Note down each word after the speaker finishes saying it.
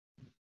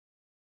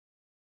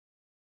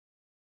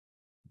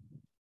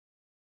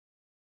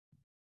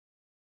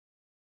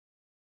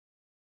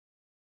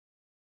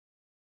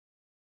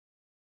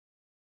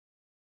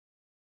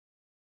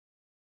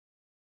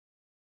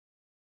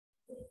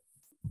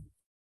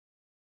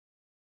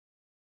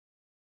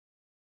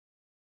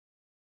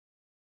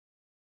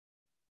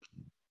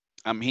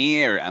I'm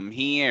here. I'm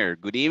here.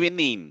 Good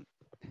evening.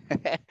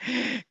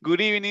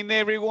 Good evening,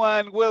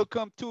 everyone.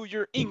 Welcome to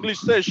your English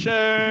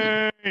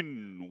session.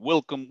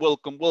 Welcome,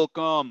 welcome,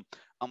 welcome.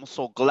 I'm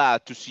so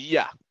glad to see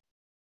ya.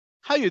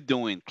 How you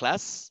doing,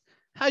 class?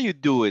 How you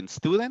doing,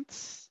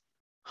 students?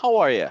 How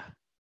are ya?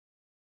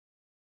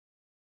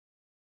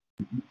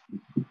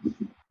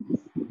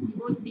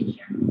 Good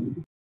teacher.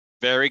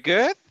 Very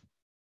good.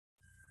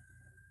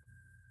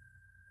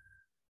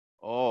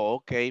 Oh,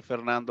 ok,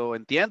 Fernando.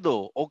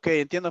 Entiendo. Ok,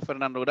 entiendo,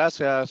 Fernando.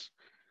 Gracias.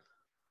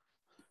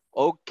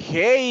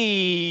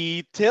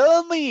 Okay,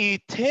 tell me,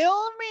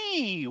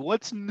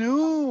 what's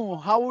new?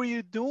 How are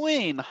you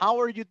doing? How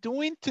are you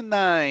doing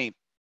tonight?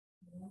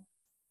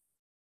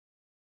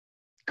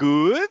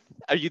 Good?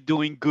 Are you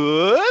doing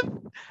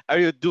good? Are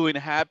you doing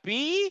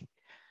happy?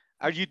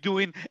 Are you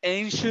doing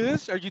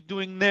anxious? Are you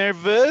doing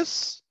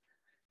nervous?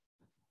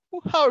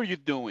 How are you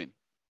doing?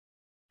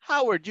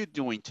 How are you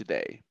doing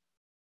today?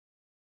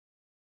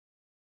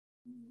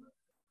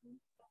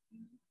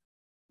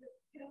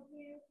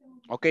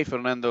 Okay,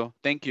 Fernando,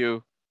 thank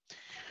you.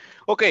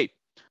 Okay,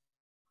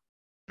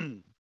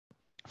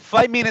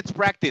 5 minutes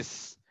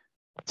practice.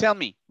 Tell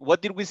me,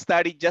 what did we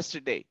study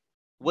yesterday?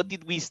 What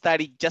did we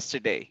study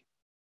yesterday?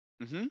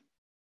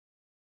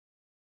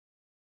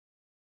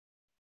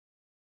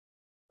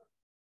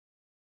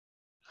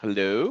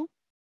 Hello?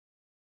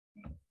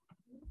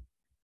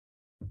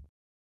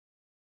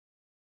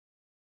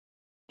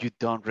 You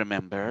don't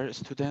remember,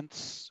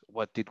 students?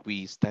 What did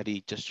we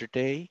study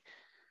yesterday?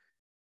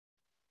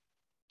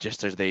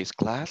 Yesterday's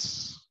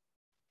class?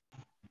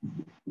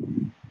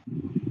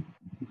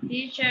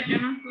 Teacher, yo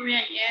no estuve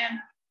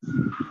ayer.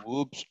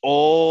 Oops.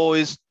 Oh,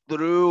 it's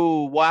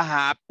true. What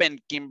happened,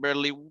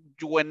 Kimberly?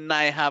 You and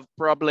I have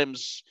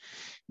problems.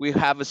 We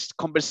have a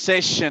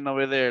conversation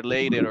over there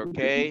later,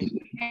 okay?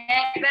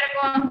 Es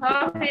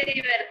vergonzoso y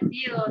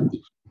divertido.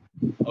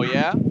 Oh,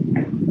 yeah?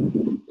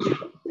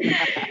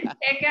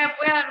 Es que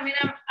fui a dormir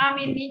a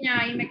mi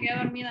niña y me quedé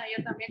dormida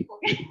yo también con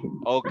él.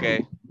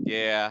 Okay.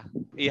 Yeah.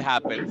 It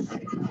happens.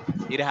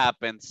 It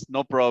happens.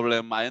 No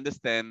problem. I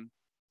understand.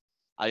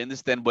 I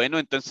understand. Bueno,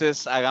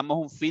 entonces hagamos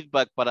un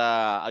feedback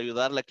para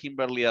ayudarle a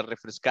Kimberly a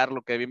refrescar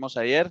lo que vimos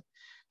ayer.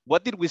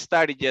 What did we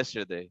study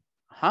yesterday?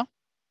 Huh?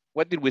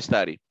 What did we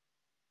study?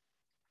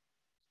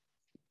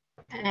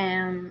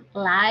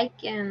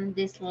 Like and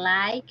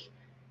dislike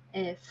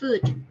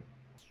food.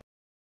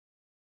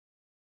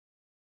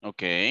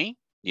 Okay.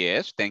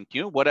 Yes, thank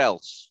you. What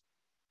else?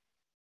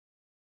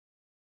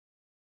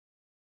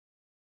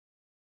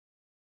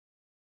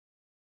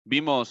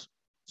 Vimos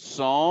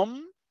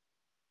some,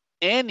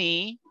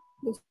 any,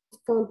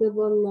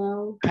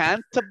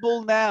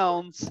 countable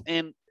nouns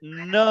and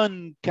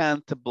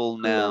non-countable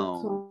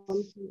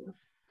nouns.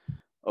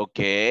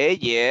 Okay,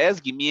 yes.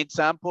 Give me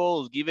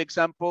examples. Give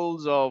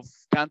examples of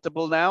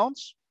countable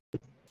nouns.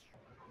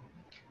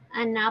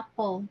 An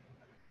apple.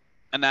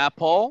 An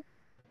apple.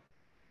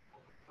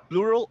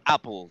 Plural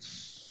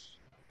apples.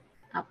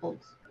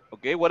 Apples.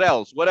 Okay, what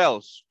else? What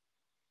else?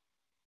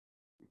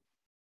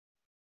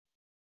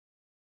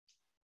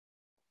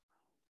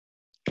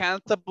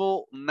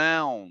 Countable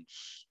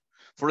nouns.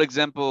 For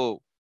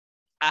example,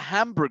 a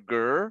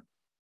hamburger,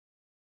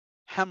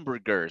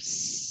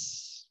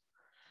 hamburgers.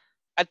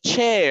 A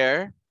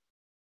chair,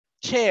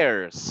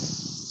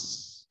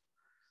 chairs.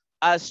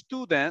 A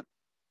student,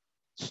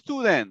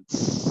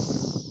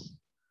 students.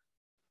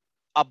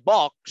 A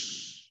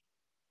box,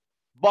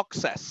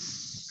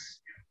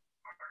 boxes.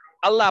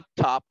 A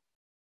laptop,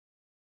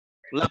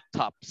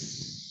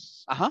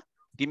 laptops.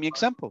 Give me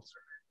examples.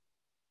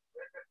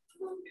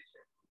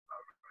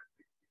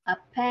 A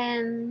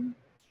pen.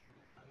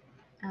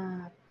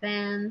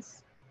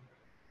 Pens.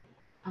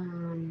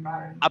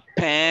 A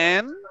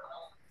pen,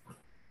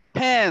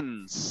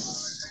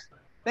 pens.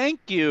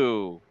 Thank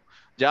you.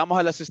 Ya vamos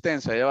a la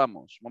asistencia, ya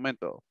vamos.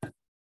 Momento.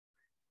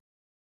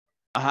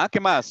 ¿Qué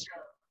más?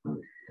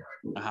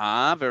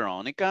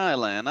 Verónica,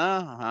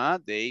 Elena,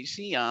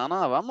 Daisy,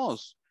 Ana,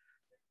 vamos.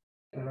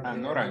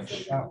 An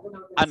orange.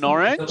 An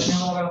orange?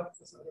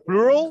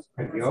 Plural?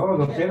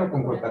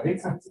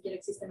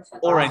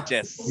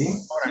 Oranges.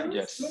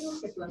 Oranges.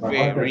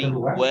 Very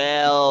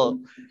well.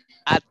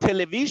 A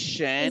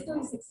television.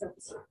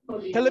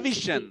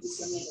 Televisions.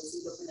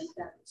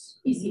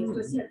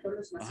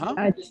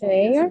 A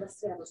chair.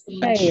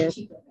 Chairs.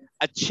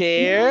 A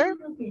chair.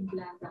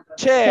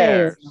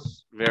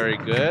 Chairs. Very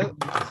good.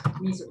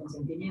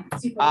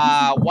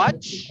 A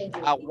watch.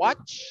 A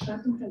watch.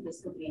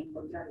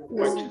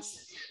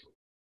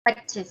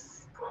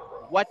 Watches.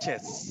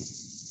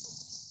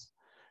 Watches.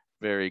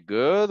 Very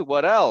good.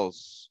 What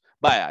else?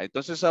 Vaya,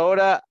 entonces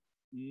ahora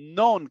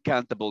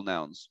non-countable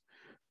nouns.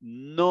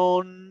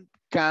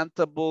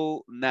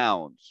 Non-countable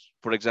nouns.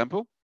 For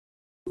example?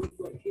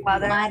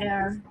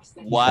 Water.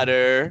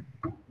 Water.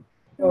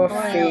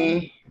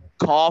 Coffee.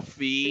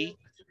 Coffee.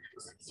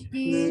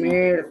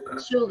 Milk.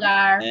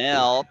 Sugar.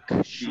 Milk.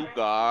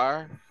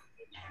 Sugar.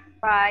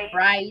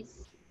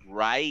 Rice.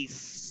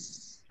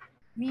 Rice.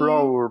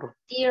 Flour.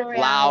 Cereal.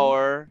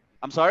 Flour.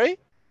 I'm sorry?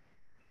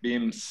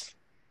 Beans.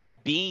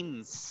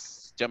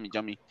 beans. Yummy,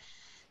 yummy.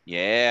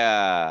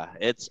 Yeah,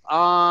 it's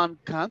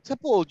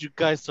uncountable. You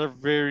guys are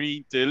very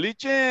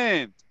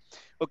intelligent.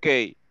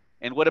 Okay,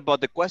 and what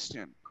about the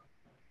question?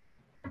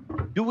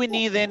 Do we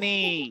need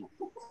any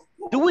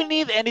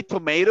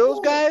tomatoes,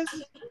 guys?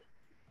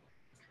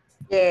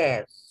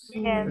 Yes.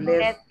 Yes. Let's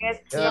Let's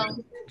get get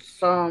some.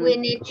 some. We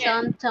need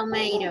some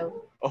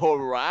tomato. All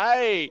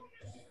right.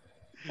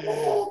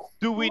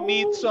 Do we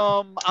need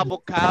some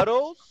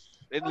avocados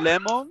and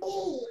lemons?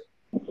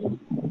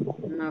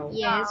 No.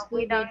 Yes, we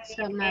We don't need need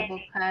some any.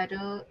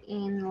 avocado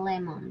and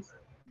lemons.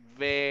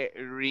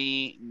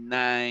 Very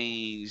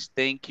nice.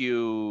 Thank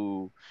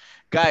you.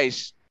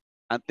 Guys,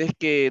 antes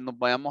que nos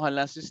vayamos a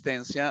la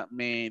asistencia,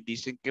 me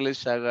dicen que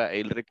les haga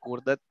el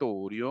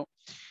recordatorio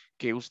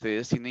que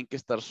ustedes tienen que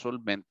estar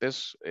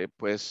solventes,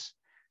 pues,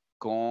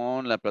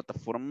 con la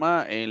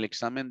plataforma, el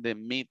examen de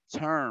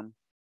midterm.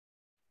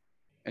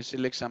 Es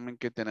el examen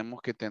que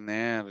tenemos que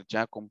tener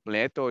ya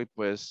completo y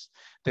pues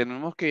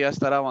tenemos que ya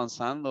estar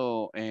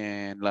avanzando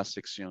en la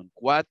sección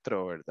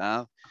 4,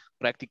 ¿verdad?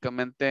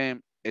 Prácticamente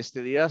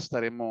este día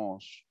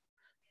estaremos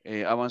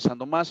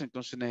avanzando más,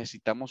 entonces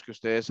necesitamos que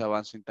ustedes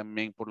avancen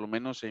también por lo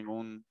menos en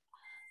un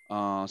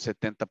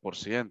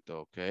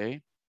 70%, ¿ok?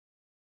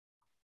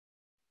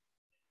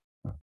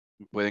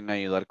 ¿Me pueden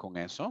ayudar con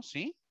eso?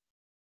 ¿Sí?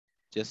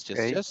 Yes.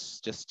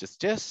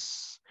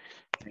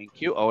 Thank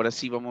you. Ahora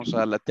sí vamos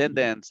a la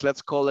attendance.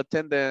 Let's call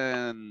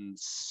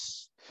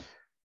attendance.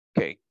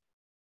 Okay.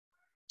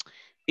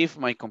 If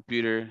my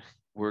computer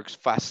works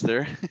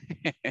faster.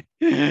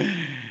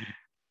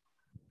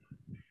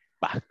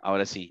 Va,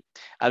 ahora sí.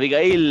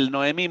 Abigail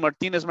Noemí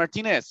Martínez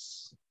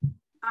Martínez.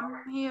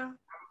 I'm here.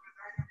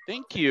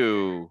 Thank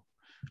you.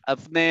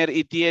 Afner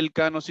Itiel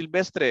Cano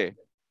Silvestre.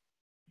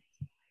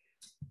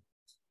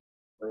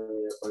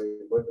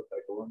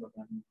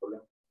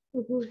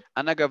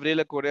 Ana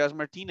Gabriela Correas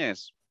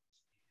Martínez.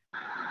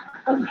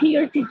 I'm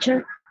here,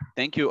 teacher.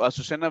 Thank you.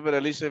 Azucena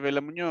Beralice Vela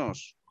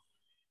Muñoz.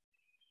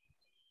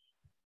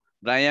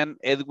 Brian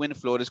Edwin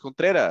Flores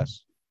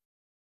Contreras.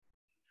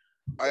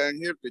 I am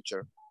here,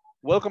 teacher.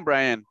 Welcome,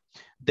 Brian.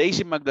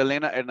 Daisy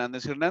Magdalena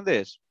Hernández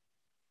Hernández.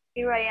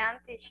 Here I am,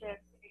 teacher.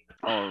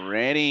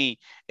 Already.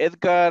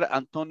 Edgar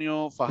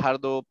Antonio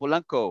Fajardo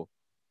Polanco.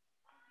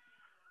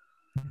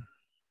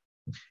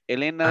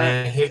 Elena. I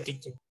am here,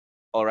 teacher.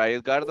 All right,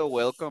 Edgardo,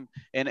 welcome.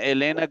 And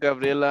Elena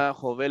Gabriela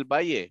Jovel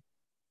Valle.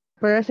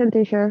 Present,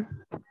 teacher.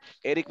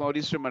 Eric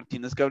Mauricio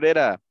Martínez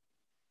Cabrera.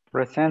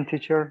 Present,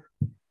 teacher.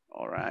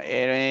 All right,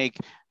 Eric.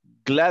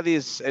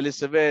 Gladys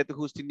Elizabeth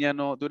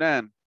Justiniano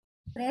Durán.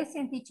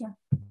 Present, teacher.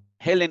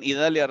 Helen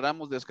Idalia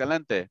Ramos de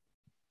Escalante.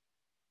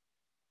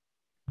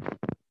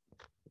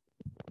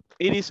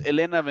 Iris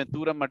Elena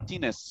Ventura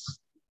Martínez.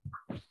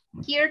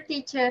 Here,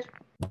 teacher.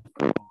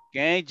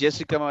 Okay,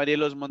 Jessica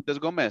Marielos Montes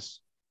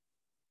Gómez.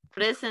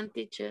 Present,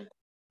 teacher.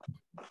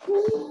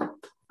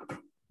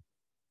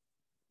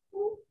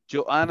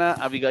 Joana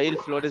Abigail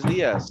Flores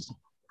Díaz.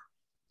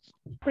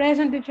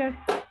 Present, teacher.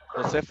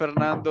 José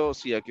Fernando,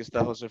 sí, aquí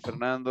está José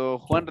Fernando.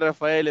 Juan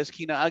Rafael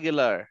Esquina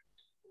Aguilar.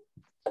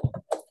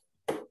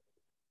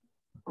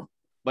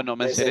 Bueno,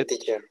 mencionaré.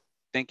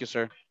 Thank you,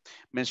 sir.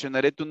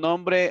 Mencionaré tu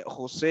nombre,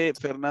 José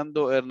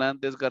Fernando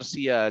Hernández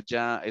García.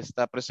 Ya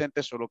está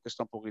presente, solo que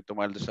está un poquito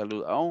mal de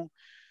salud aún.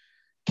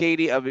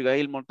 Katie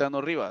Abigail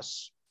Montano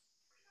Rivas.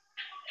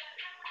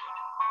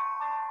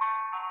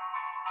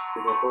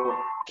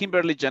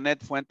 Kimberly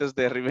Janet Fuentes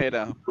de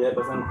Rivera.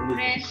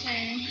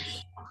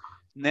 Present.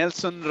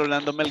 Nelson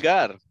Rolando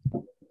Melgar.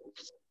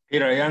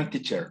 Here I am,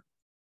 teacher.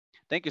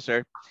 Thank you,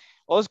 sir.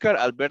 Oscar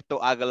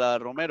Alberto Ágala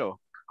Romero.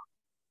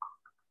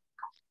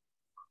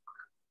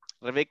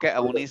 Rebeca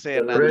Eunice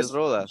Hernández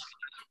Rodas.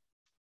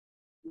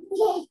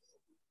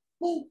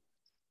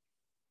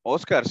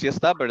 Oscar, sí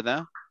está,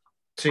 ¿verdad?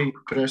 Sí,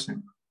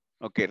 present.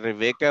 Ok,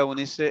 Rebeca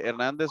Eunice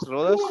Hernández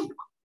Rodas.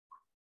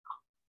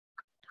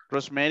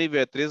 Rosemary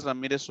Beatriz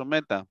Ramírez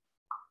Someta.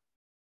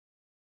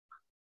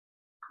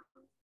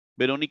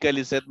 Verónica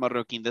Elizeth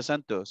Marroquín de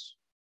Santos.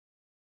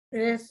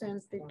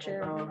 Present,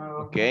 teacher.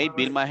 Ok,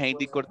 Vilma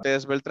Heidi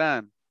Cortés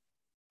Beltrán.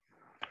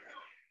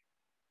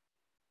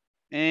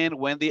 And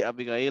Wendy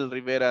Abigail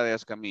Rivera de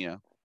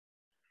Escamilla.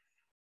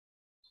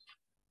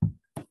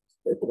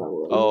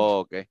 Oh,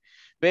 ok.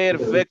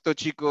 Perfecto,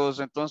 chicos.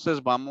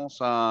 Entonces vamos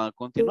a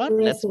continuar.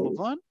 Let's move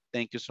on.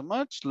 Thank you so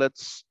much.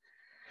 Let's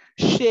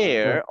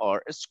share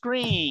our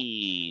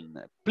screen.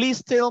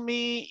 Please tell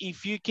me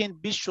if you can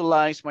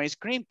visualize my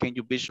screen. Can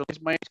you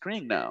visualize my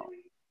screen now?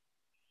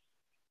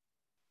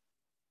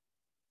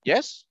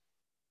 Yes?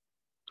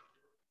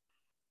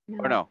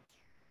 Or no?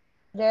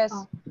 Yes.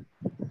 Oh.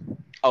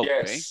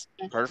 Okay, Yes.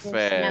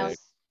 perfect.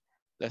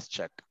 Let's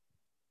check.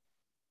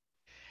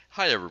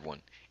 Hi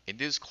everyone. In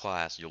this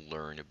class you'll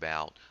learn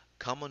about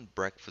common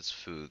breakfast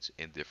foods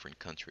in different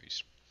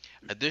countries.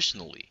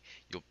 Additionally,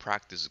 you'll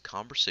practice a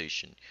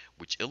conversation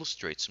which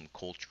illustrates some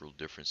cultural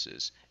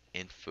differences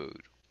in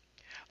food.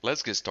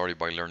 Let's get started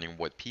by learning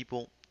what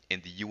people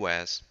in the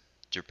US,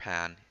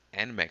 Japan,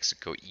 and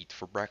Mexico eat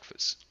for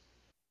breakfast.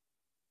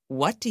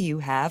 What do you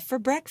have for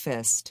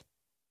breakfast?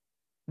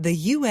 The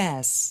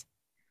U.S.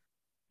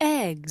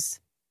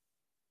 eggs,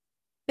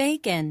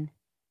 bacon,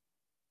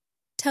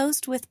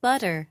 toast with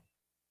butter,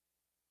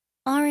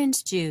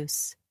 orange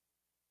juice,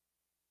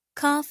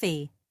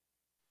 coffee,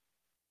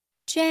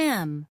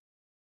 jam,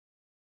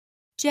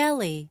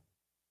 jelly.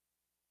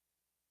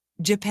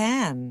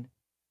 Japan.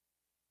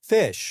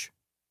 Fish,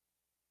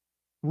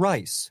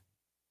 rice,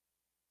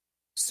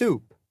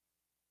 soup,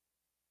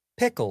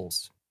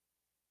 pickles,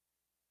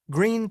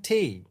 green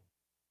tea.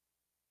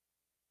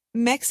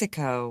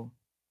 Mexico.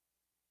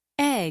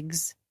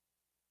 Eggs,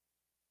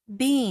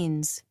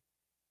 beans,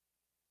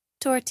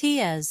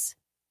 tortillas,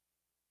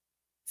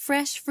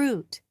 fresh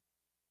fruit,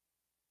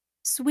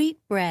 sweet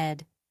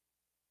bread,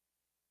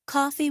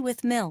 coffee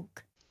with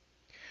milk.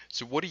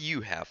 So what do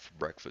you have for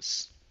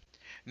breakfast?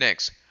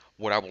 Next,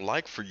 what I would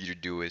like for you to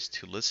do is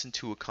to listen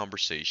to a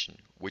conversation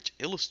which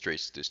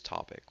illustrates this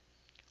topic.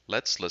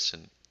 Let's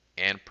listen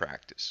and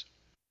practice.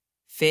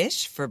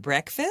 Fish for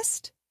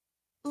breakfast?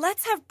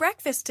 Let's have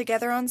breakfast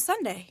together on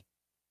Sunday.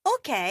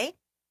 Okay,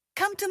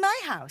 come to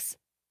my house.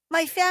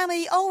 My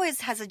family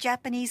always has a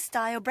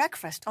Japanese-style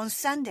breakfast on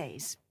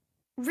Sundays.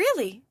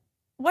 Really?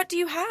 What do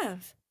you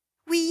have?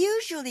 We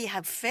usually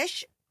have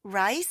fish,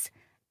 rice,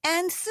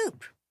 and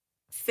soup.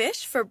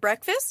 Fish for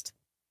breakfast?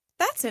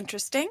 That's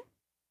interesting.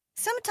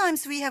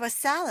 Sometimes we have a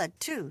salad,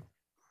 too.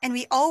 And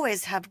we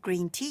always have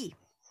green tea.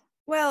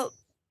 Well,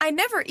 I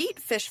never eat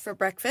fish for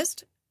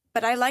breakfast,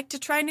 but I like to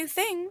try new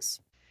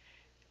things.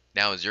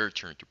 Now it's your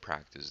turn to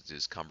practice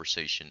this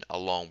conversation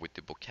along with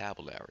the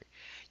vocabulary.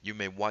 You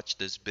may watch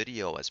this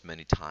video as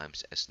many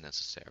times as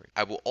necessary.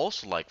 I would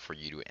also like for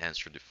you to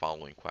answer the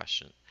following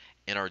question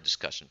in our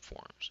discussion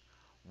forums.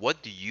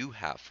 What do you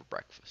have for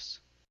breakfast?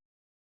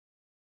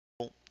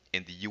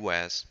 In the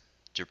US,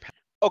 Japan.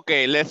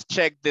 Okay, let's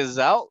check this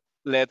out.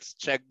 Let's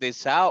check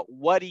this out.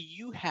 What do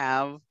you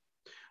have?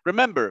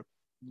 Remember,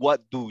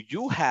 what do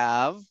you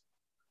have?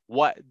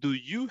 What do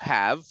you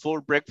have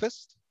for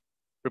breakfast?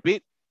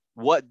 Repeat.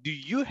 What do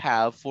you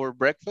have for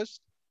breakfast?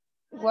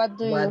 What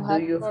do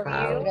you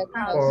have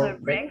for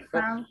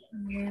breakfast?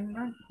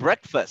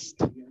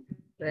 Breakfast.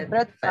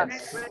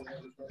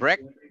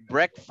 Breakfast.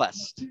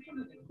 Breakfast.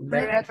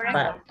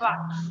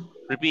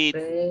 Repeat.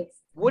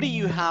 What do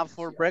you have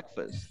for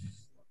breakfast?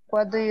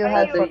 What do you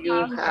have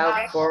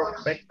for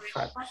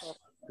breakfast?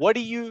 What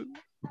do you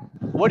have?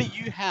 What do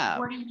you have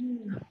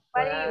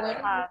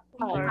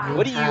for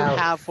What do you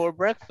have for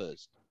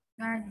breakfast?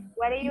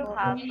 What do you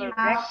have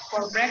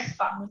for breakfast?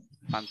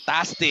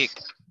 Fantastic.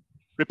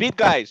 Repeat,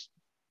 guys.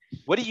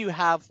 What do you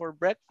have for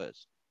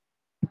breakfast?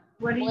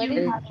 What do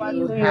you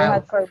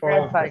have for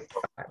breakfast?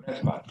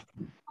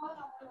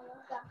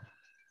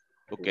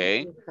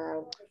 Okay.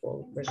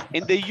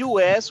 In the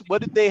U.S.,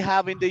 what do they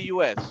have in the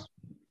U.S.?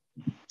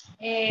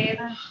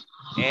 Eggs,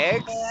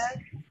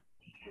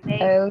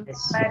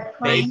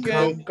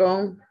 Bacon,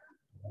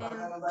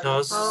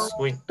 toast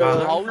with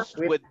butter, toast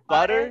with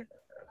butter,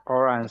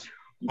 Orange.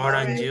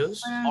 orange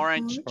juice,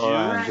 orange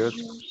Orange juice,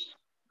 juice.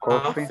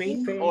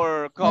 Coffee.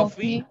 or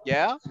coffee,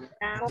 yeah,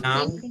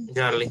 jam,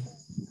 jelly.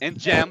 and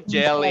jam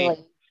jelly.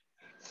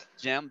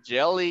 Jam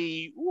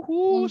jelly.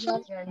 Woohoo.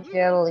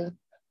 Jelly.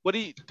 What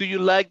do you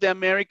like the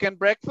American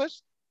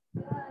breakfast?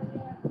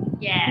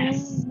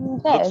 Yes.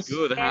 Looks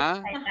good,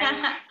 huh?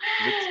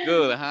 Looks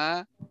good,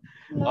 huh?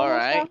 All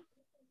right.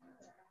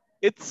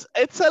 It's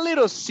a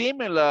little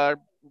similar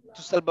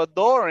to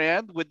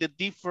Salvadorian with the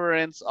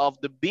difference of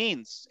the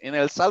beans. In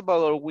El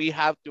Salvador, we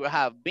have to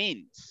have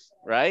beans,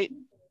 right?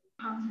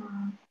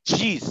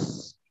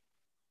 Cheese.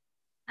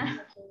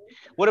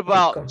 What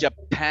about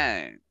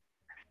Japan?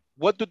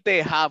 What do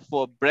they have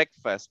for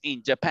breakfast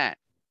in Japan?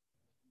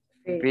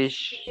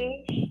 Fish.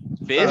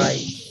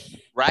 Fish,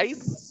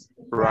 rice,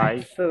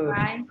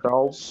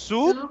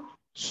 Soup.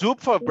 soup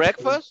for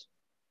breakfast,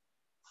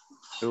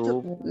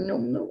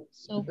 No.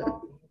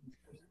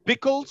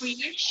 pickles,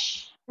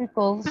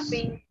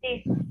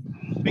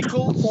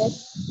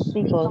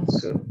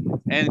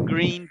 and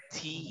green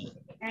tea.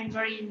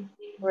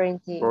 Green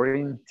tea.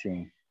 Green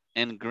tea.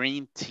 And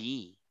green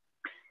tea.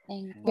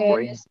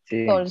 Green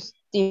tea. Pickles,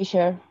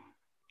 teacher.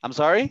 I'm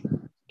sorry?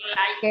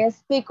 ¿Qué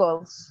es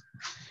pickles?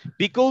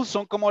 Pickles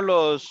son como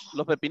los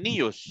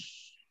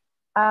pepinillos.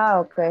 Ah,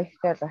 ok.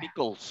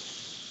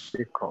 Pickles.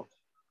 Pickle.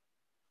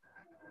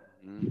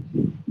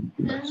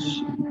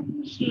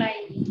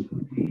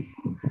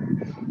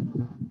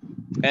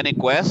 Any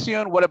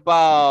question? What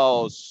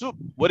about soup?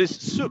 What is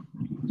soup?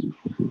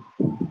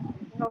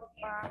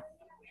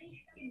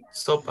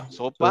 Sopa.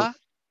 Sopa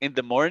in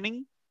the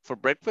morning for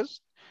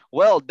breakfast?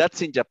 Well,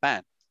 that's in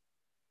Japan.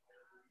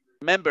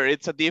 Remember,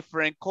 it's a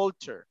different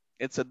culture.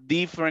 It's a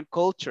different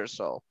culture,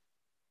 so.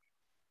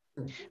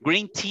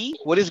 Green tea?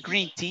 What is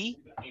green tea?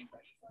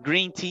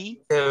 Green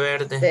tea?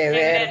 Té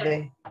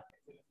verde.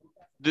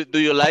 Do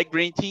you like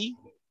green tea?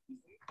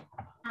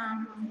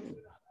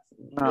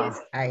 No. Yes,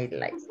 I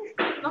like.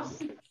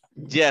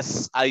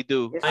 Yes, I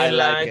do. I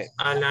like it.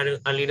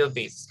 A little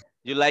bit.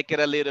 You like it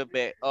a little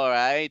bit. All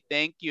right,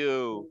 thank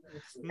you.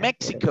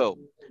 Mexico.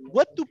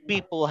 What do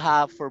people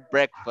have for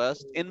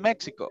breakfast in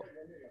Mexico?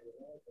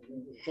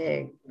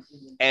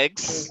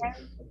 eggs,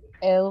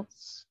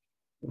 Eggs.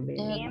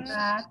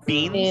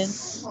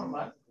 beans,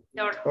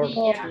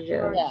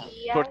 Tortilla.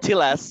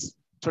 tortillas,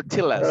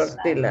 tortillas,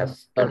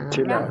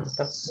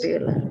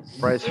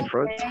 Fresh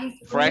fruit.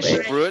 fresh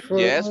fruit,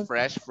 yes,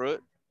 fresh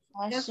fruit,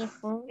 Sweet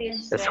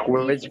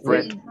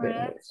bread.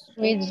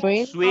 Sweet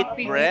bread. sweet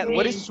bread.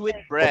 What is sweet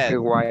bread? Coffee,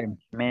 wine,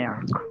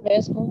 milk.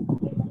 Fresco.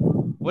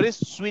 What is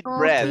sweet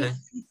bread?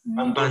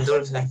 Pan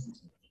dulce.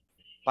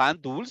 Pan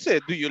dulce.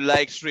 Do you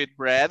like sweet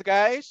bread,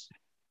 guys?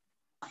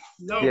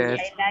 Yes,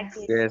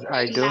 yes,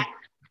 I do.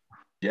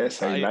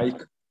 Yes, I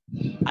like.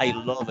 I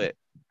love it.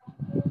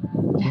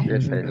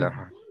 Yes, I love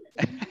it.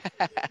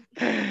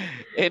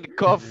 And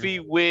coffee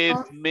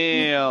with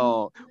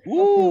milk.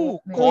 Ooh,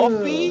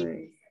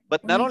 coffee,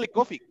 but not only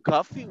coffee,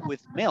 coffee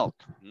with milk.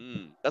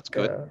 That's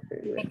good.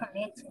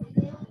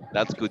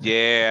 That's good.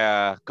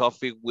 Yeah,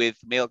 coffee with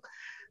milk.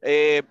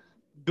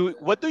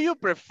 What do you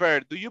prefer?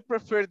 Do you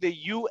prefer the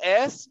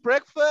U.S.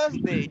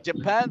 breakfast, the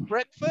Japan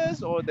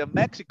breakfast, or the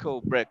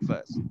Mexico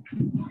breakfast?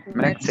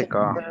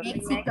 Mexico.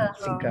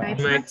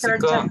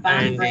 Mexico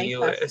and the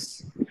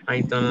US.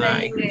 I don't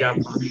like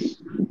Japan.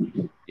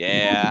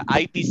 Yeah,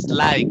 I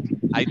dislike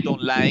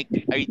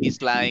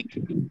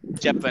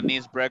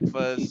Japanese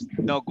breakfast.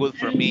 No good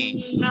for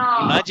me.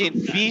 Imagine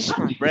fish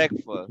for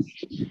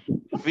breakfast.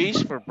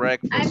 Fish for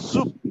breakfast.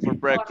 Soup for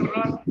breakfast.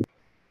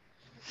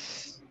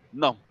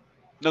 No,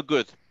 no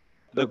good.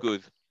 No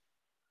good.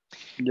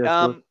 Yes,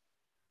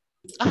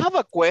 I have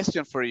a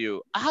question for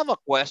you.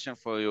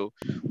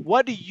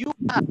 What do you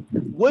have?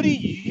 What do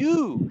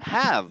you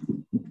have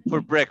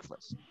for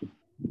breakfast?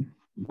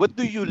 What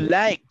do you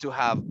like to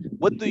have?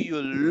 What do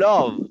you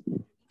love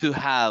to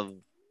have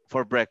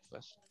for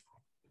breakfast?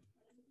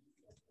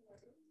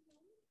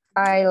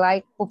 I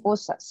like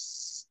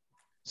pupusas.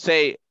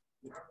 Say,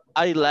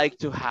 I like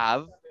to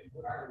have.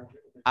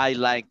 I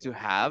like to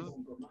have.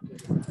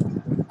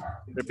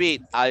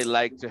 Repeat, I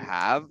like to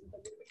have.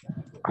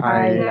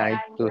 I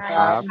like to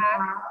have.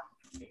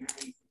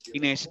 Y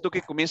necesito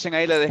que comiencen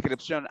ahí la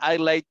descripción. I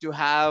like to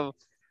have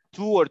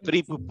 2 or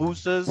 3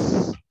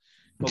 pupusas.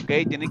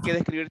 Ok, tienen que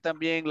describir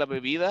también la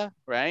bebida,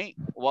 right?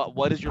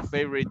 What is your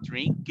favorite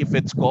drink? If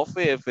it's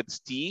coffee, if it's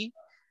tea,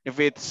 if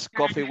it's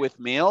coffee with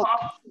milk,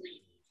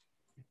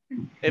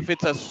 if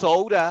it's a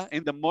soda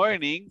in the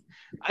morning.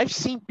 I've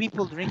seen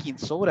people drinking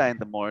soda in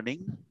the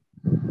morning.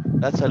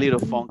 That's a little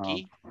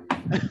funky.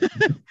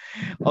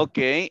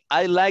 Okay,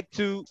 I like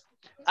to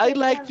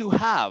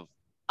have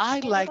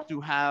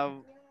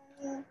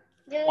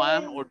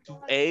 1 or 2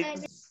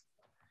 eggs,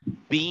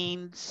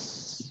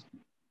 beans,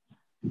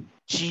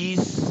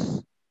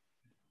 cheese,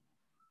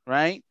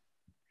 right?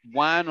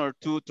 1 or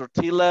 2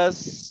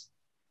 tortillas,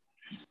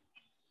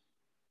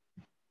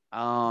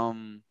 a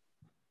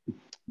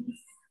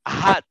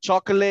hot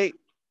chocolate,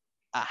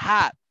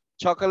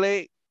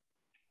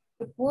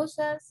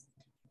 Pupusas.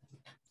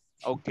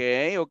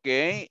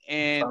 Okay,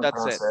 and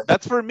that's it.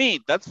 That's for me.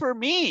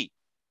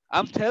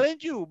 I'm telling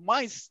you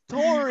my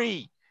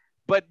story,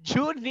 but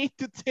you need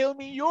to tell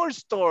me your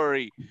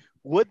story.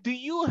 What do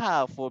you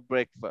have for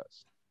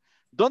breakfast?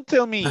 Don't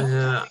tell me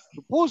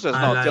pupusas.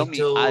 No, tell me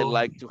I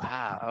like to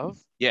have.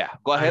 Yeah,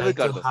 go ahead,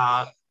 Ricardo.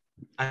 I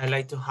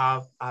like to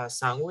have a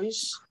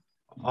sandwich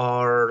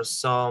or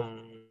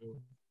some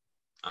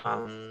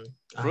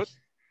fruit.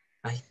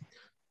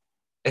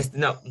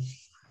 No.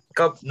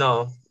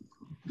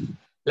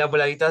 Las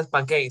voladitas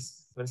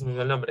pancakes. A ver si me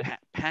dio el nombre.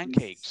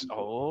 Pancakes.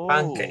 Oh.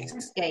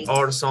 Pancakes.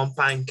 Or some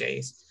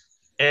pancakes.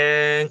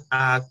 And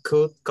a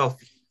good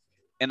coffee.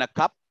 In a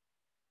cup?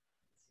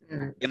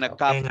 In a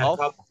cup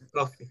of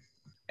coffee.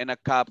 In a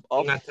cup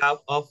of? In a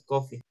cup of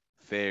coffee.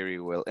 Very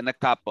well. In a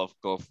cup of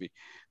coffee.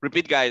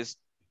 Repeat, guys.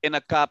 In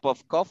a cup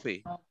of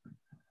coffee.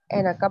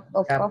 In a cup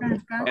of coffee.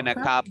 In a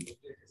cup of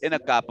coffee. In a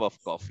cup of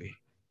coffee.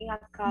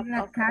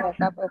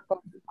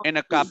 In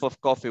a cup of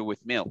coffee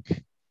with milk.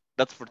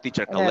 That's for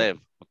teacher Caleb,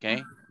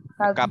 okay?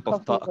 A cup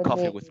of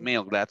coffee with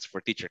milk. That's for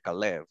teacher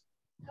Caleb.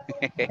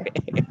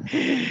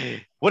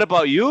 What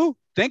about you?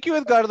 Thank you,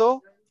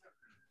 Edgardo.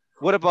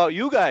 What about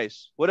you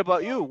guys? What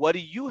about you? What do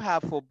you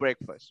have for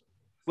breakfast?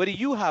 What do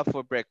you have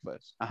for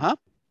breakfast?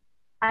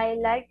 I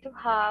like to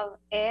have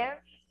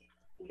eggs,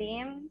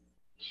 beans,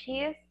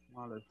 cheese,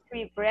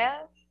 free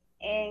bread,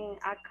 and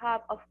a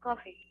cup of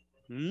coffee.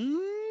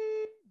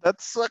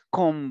 That's a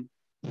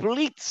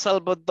complete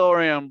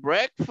Salvadorian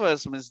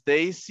breakfast, Miss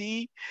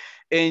Daisy.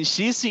 And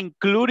she's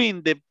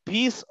including the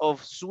piece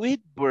of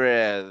sweet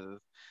bread,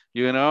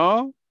 you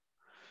know?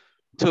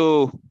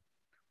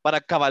 Para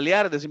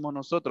cabalear, decimos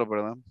nosotros,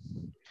 ¿verdad?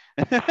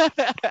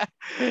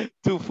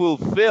 to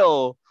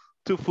fulfill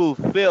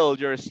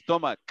your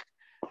stomach.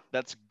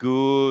 That's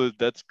good,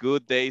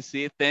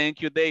 Daisy.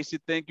 Thank you, Daisy.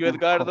 Thank you,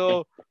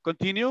 Edgardo.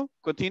 Continue.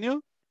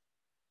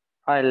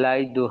 I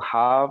like to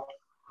have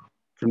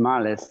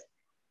tamales.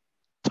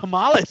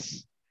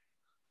 Tamales?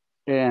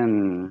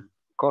 And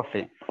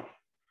coffee.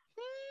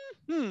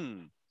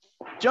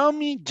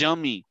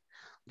 Yummy.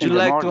 Do you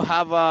like to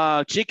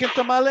have chicken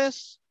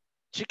tamales?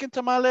 Chicken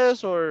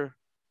tamales or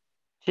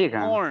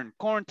chicken?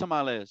 Corn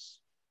tamales?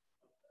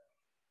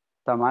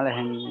 Tamales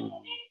en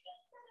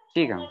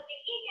chicken.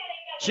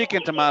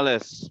 Chicken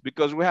tamales,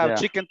 because we have Yeah.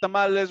 chicken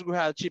tamales, we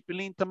have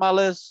chipilín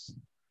tamales.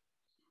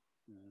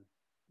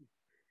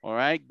 All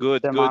right,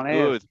 good, good, Tamales,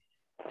 good.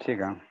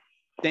 chicken.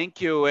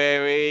 Thank you,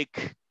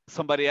 Eric.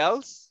 Somebody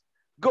else?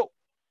 Go,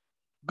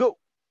 go.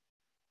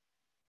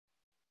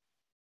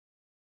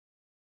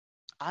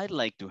 I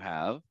like to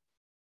have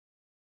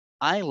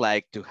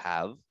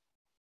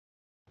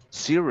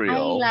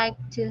cereal. I like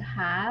to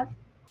have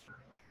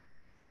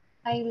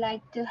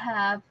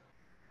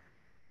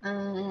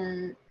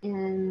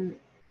in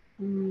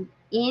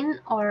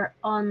or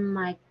on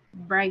my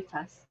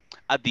breakfast.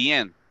 At the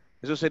end.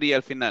 Eso sería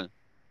al final.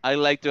 I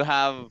like to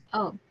have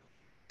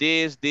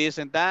this,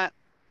 and that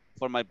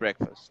for my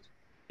breakfast.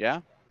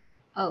 Yeah?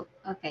 Oh,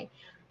 okay.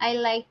 I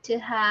like to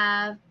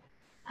have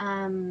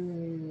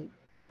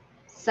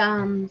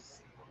some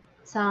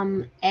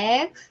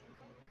eggs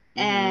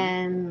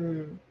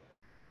and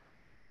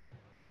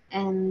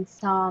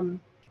some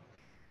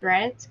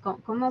breads.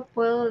 ¿Cómo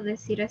puedo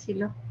decir así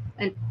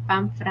el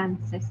pan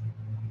francés?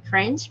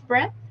 French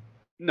bread?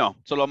 No,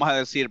 solo vamos a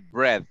decir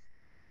bread.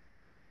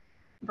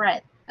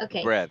 Bread,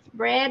 okay.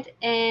 Bread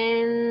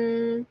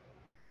and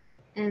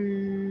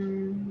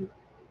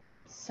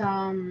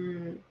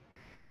some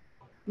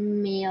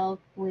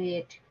milk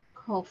with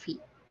coffee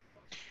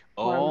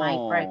for my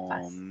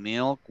breakfast.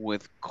 Milk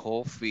with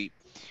coffee.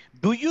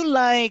 Do you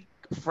like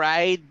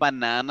fried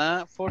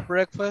banana for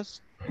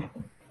breakfast?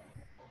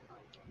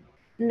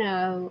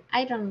 No,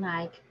 I don't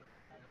like.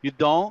 You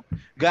don't?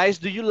 Guys,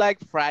 do you like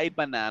fried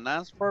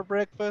bananas for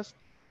breakfast?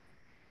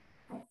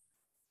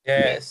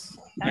 Yes,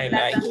 I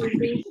like.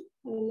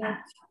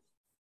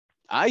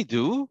 I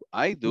do.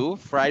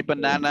 Fried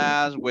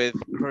bananas with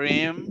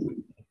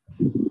cream.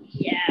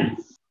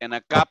 Yes. And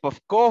a cup of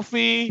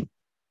coffee.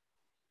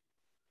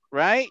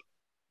 Right?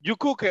 You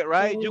cook it,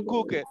 right? You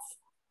cook it.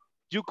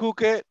 You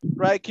cook it,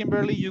 right,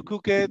 Kimberly? You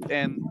cook it,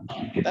 and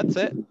that's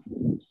it.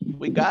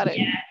 We got it.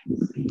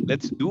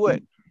 Let's do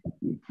it.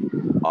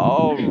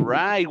 All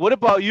right. What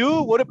about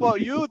you? What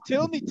about you?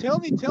 Tell me.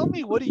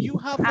 What do you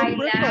have for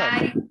breakfast? I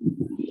like to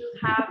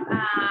have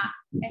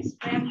a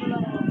scrambled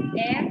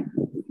egg.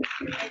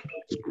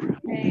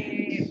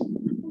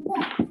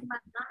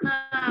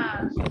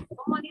 Bananas.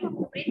 ¿Cómo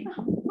dijo? Frito.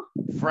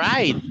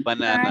 Fried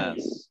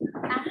bananas.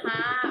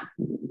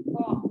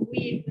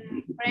 With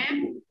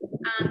cream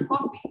and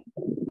coffee.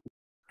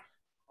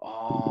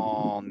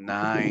 Oh,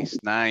 nice.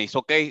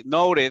 Okay,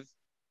 noted.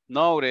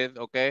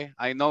 Okay,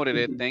 I noted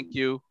it. Thank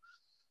you.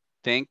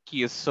 Thank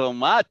you so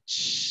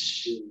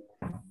much.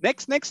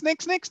 Next.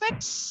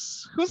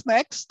 Who's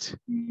next?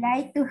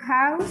 Like to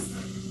have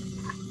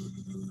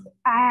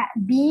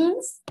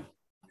beans,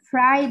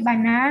 fried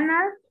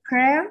banana,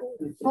 cream,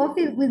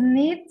 coffee with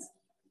meat,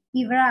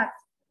 y bread.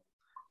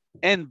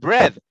 And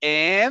bread.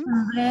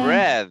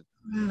 Bread.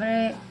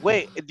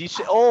 Wait,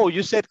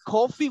 you said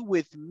coffee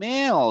with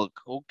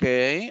milk.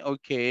 Okay.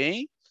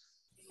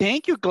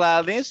 Thank you,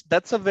 Gladys.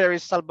 That's a very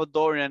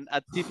Salvadorian,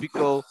 a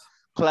typical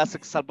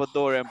classic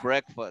Salvadorian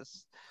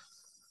breakfast.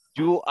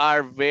 You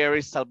are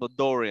very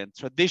Salvadorian,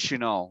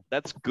 traditional.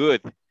 That's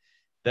good.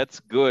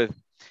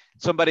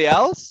 Somebody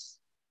else?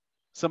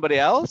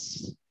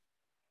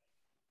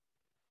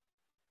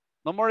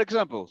 No more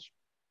examples.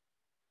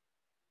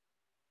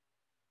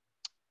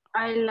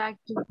 I like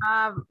to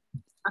have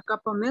a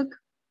cup of milk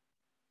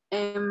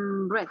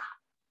and bread.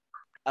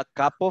 A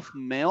cup of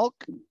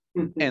milk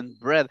and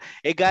bread.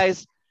 Hey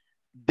guys,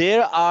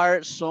 there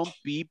are some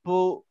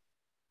people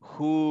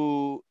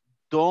who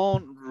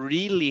don't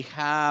really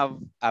have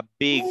a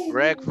big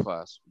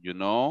breakfast, you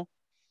know?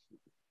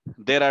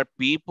 There are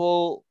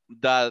people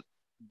that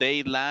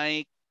they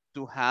like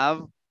to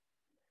have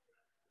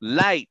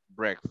light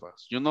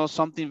breakfast, you know,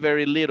 something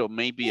very little,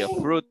 maybe a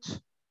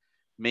fruit,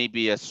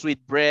 maybe a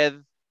sweet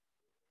bread,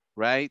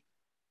 right?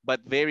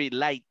 But very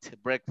light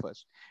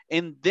breakfast.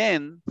 And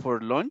then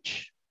for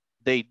lunch,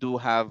 they do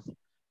have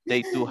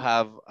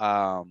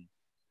a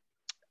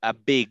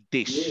big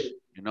dish,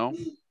 you know?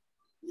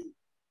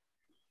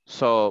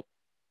 So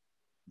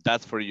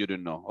that's for you to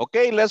know.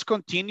 Okay, let's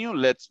continue.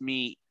 Let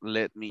me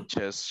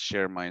just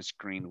share my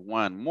screen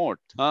one more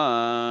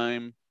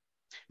time.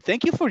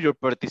 Thank you for your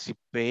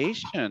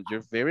participation.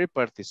 You're very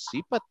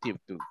participative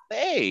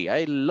today.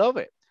 I love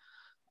it.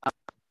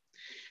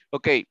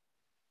 Okay,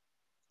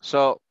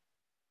 so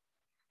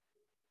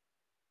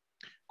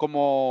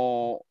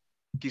como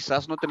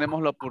quizás no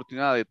tenemos la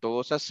oportunidad de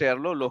todos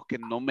hacerlo, los que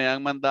no me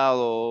han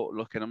mandado,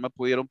 los que no me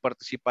pudieron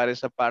participar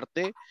esa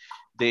parte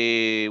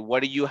de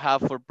what do you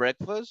have for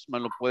breakfast, me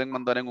lo pueden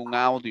mandar en un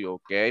audio,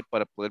 ok,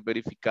 para poder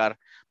verificar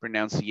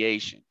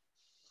pronunciation.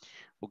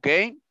 Ok,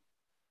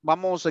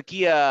 vamos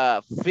aquí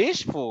a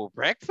fish for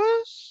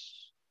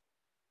breakfast.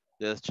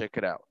 Let's check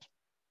it out.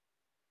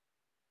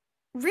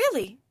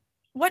 Really?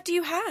 What do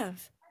you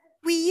have?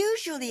 We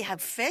usually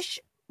have fish,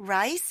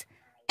 rice,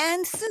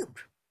 and soup.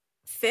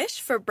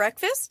 Fish for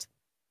breakfast?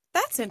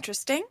 That's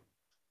interesting.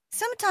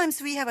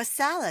 Sometimes we have a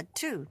salad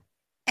too,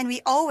 and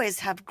we always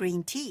have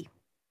green tea.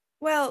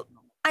 Well,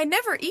 I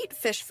never eat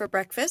fish for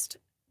breakfast,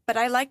 but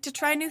I like to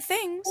try new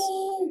things.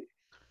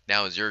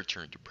 Now it's your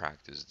turn to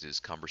practice this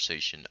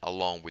conversation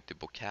along with the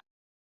vocabulary.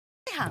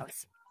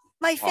 House.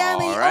 My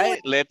family. All right,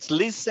 let's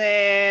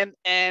listen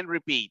and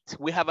repeat.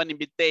 We have an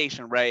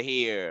invitation right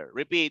here.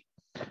 Repeat.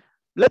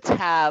 Let's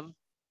have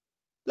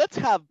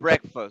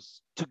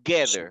breakfast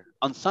together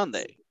on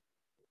Sunday.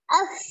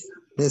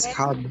 Let's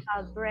have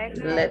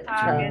breakfast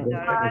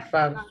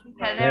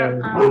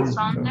Together on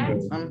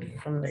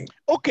Sunday.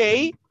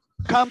 Okay,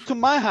 come to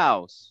my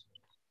house.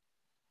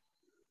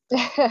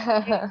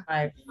 Okay,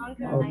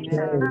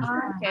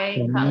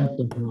 come.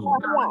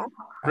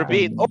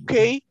 Repeat.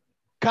 Okay,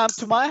 come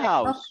to my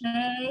house.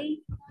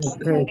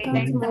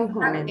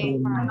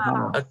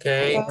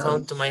 Okay,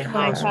 come to my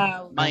house.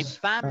 My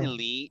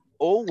family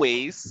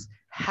always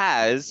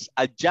has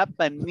a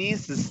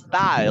Japanese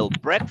style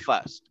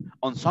breakfast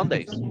on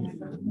Sundays.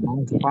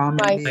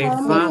 My family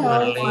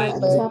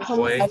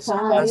always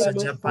has a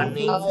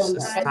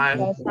Japanese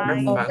style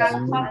breakfast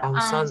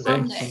on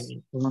Sundays.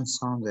 on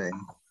Sunday.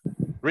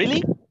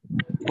 Really?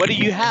 What do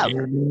you have?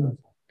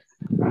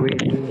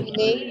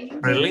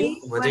 Really?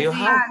 What do you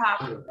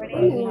have?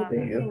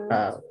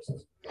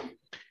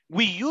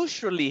 We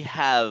usually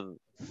have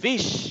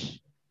fish,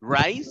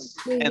 rice,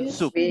 and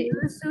soup. We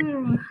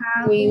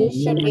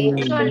usually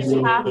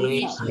have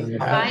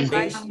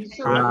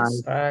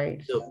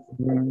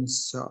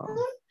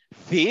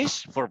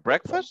Fish for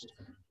breakfast?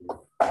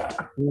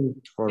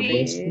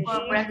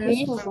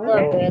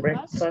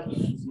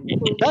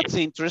 That's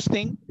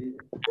interesting.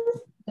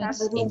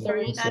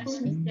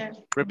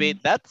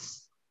 Repeat,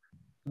 that's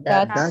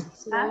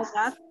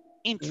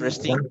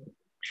interesting.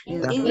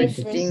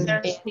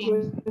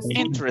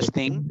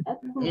 Interesting.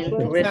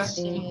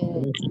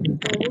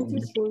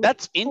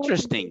 That's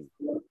interesting.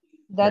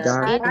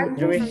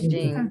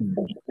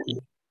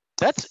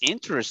 That's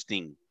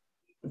interesting.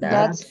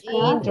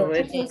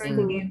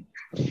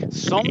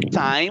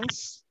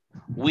 Sometimes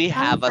we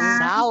have a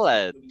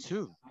salad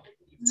too.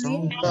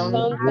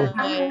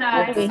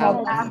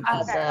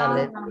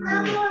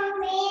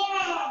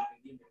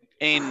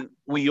 And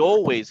we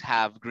always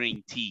have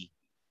green tea.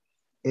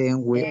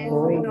 And we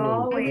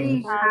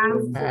always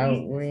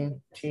have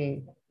green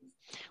tea.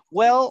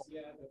 Well,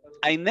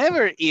 I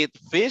never eat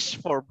fish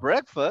for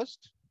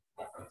breakfast.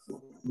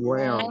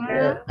 Well,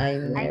 I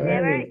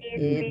never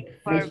eat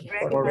fish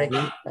for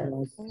breakfast.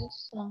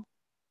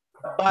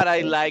 But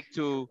I like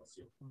to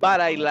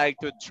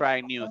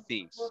try new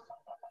things.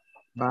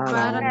 but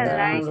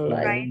I like to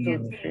try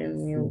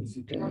new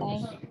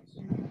things.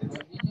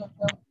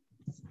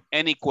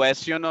 Any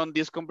question on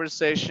this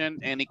conversation?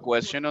 Any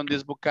question on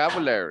this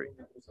vocabulary?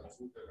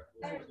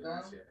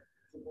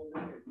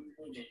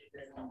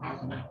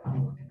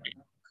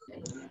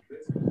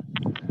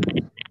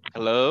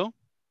 Hello?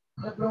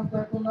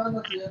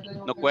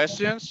 No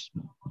questions?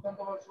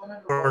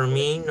 For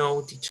me,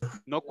 no, teacher.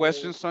 No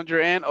questions on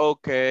your end?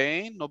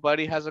 Okay,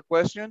 nobody has a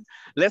question.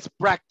 Let's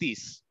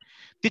practice.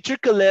 Teacher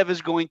Caleb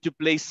is going to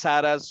play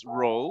Sarah's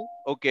role,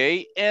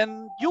 okay?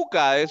 And you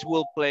guys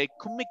will play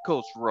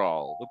Kumiko's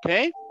role,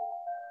 okay?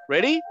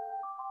 Ready?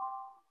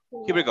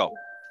 Here we go.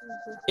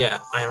 Yeah,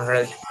 I'm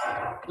ready.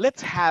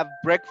 Let's have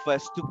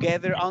breakfast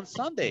together on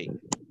Sunday.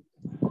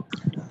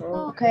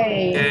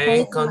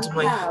 Okay, come to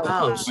my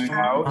house.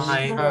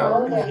 My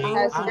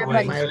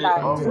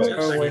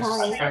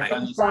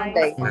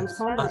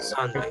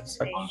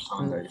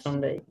on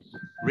Sunday.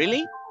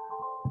 Really?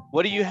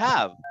 What do you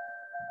have?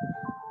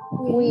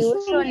 We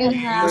usually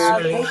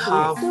have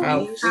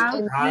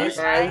rice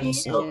and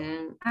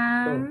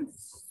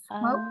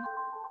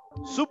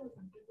Soup.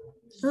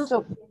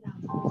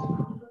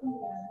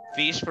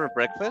 Fish for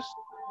breakfast?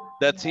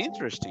 That's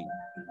interesting.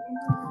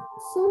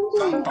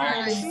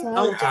 Sometimes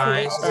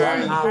we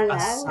have a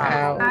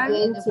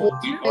salad,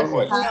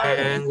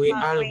 and we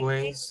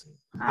always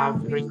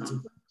have green tea.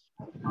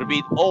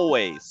 Repeat,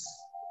 always.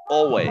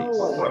 Always.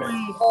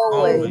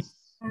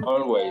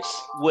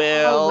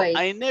 Well,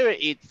 I never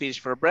eat fish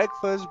for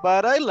breakfast,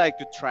 but I like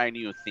to try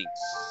new things.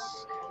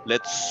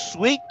 Let's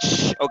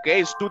switch.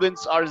 Okay,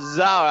 students are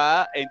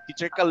Zara and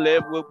teacher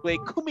Caleb will play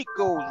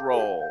Kumiko's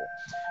role.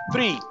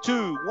 3,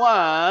 2,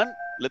 1,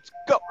 let's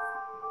go.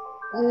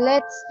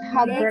 Let's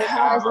have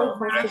breakfast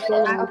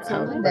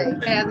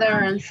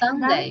together on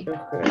Sunday.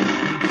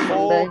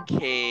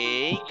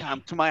 Okay,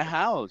 come to my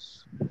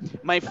house.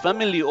 My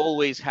family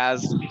always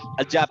has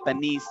a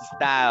Japanese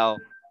style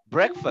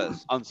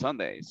breakfast on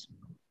Sundays.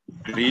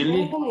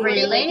 Really?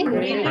 Really?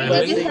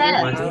 What do you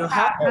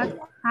have?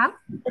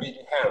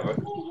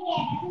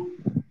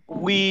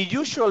 We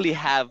usually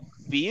have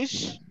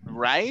fish,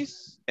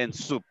 rice, and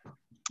soup.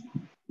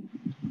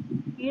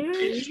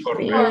 Fish for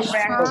breakfast.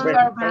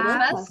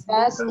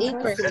 That's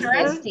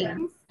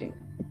interesting.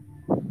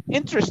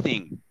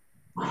 Interesting.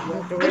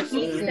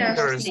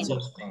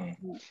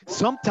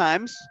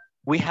 Sometimes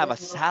we have a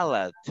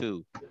salad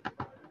too.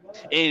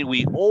 And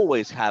we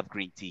always have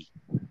green tea.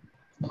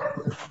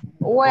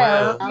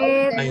 Well,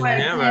 I I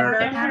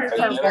never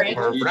never eat eat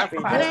for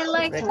breakfast. But I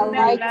like to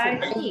I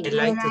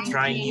like to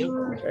try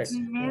new.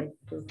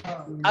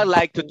 I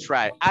like to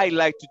try. I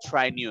like to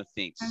try new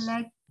things.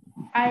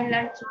 I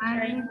like to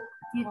try.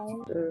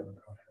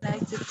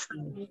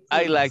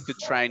 I like to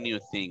try new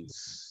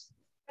things.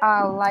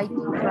 I like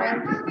to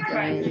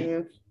try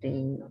new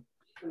things.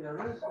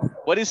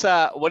 What is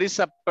a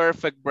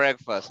perfect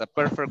breakfast? A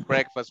perfect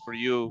breakfast for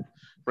you.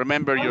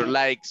 Remember your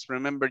likes,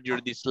 remember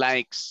your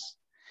dislikes.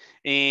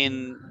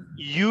 And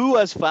you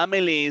as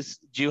families,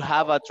 you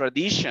have a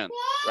tradition,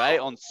 right?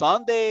 On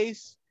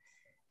Sundays,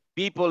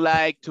 people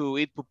like to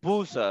eat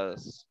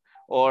pupusas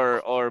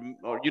or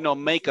you know,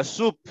 make a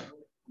soup,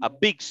 a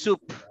big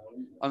soup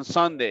on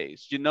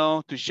Sundays, you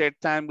know, to share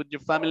time with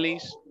your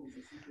families.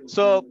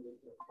 So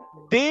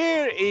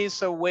there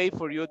is a way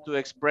for you to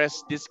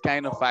express this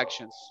kind of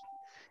actions.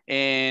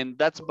 And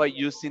that's by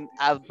using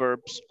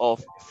adverbs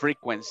of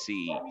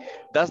frequency.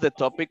 That's the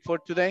topic for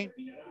today.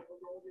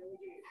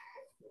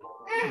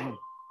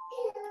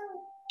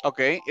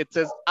 Okay, it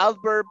says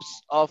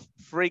adverbs of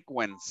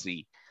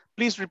frequency.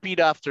 Please repeat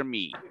after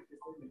me.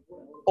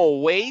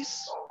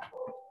 Always.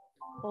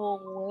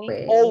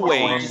 Always.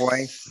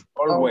 Always.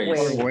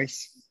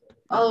 Always.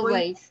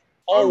 Always.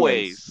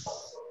 Always.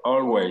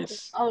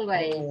 Always.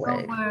 Always.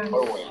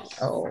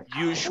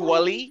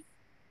 Usually.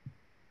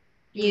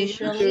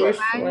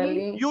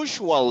 Usually.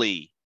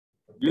 Usually.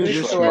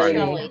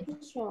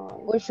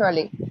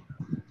 Usually.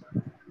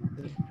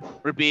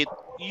 Repeat.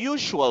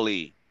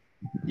 Usually.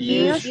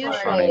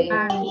 Usually.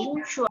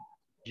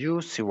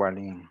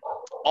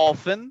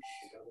 Often.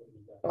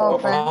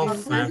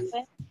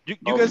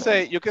 You can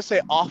say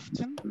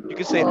often. You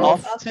can say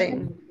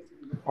often.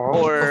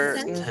 Or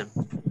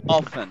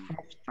often.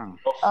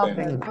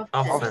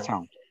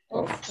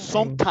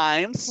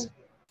 Sometimes.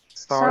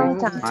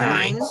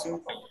 Sometimes.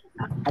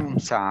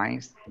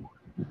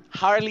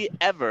 Hardly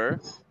ever.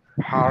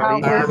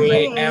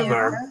 Hardly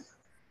ever.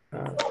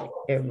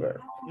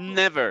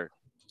 Never.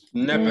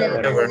 Never.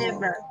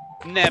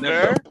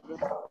 Never.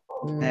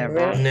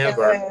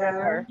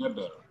 Never.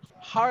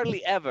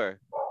 Hardly ever.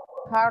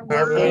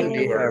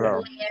 Hardly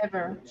ever.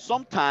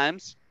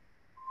 Sometimes.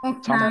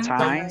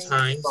 Sometimes.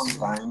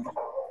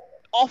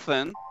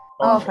 Often.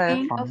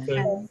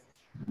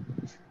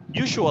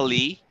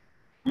 Usually.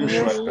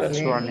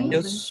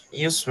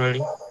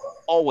 Usually.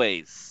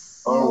 Always.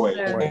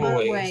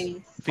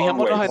 Always.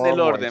 Fijémonos en el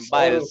orden.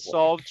 Va el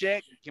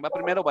subject. ¿Quién va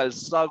primero? Va el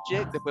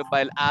subject. Después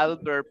va el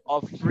adverb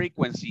of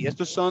frequency.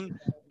 Estos son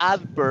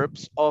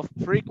adverbs of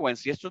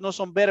frequency. Estos no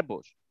son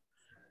verbos.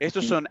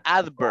 Estos son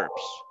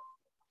adverbs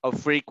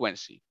of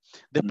frequency.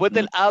 Después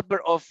del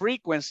adverb of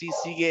frequency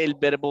sigue el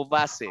verbo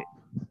base.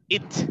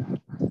 It.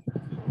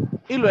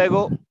 Y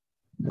luego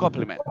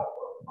complement.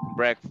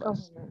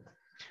 Breakfast.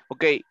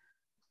 Ok.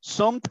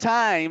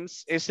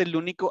 Sometimes es el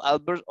único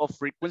adverb of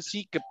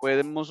frequency que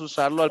podemos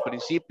usarlo al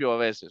principio a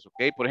veces,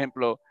 ¿ok? Por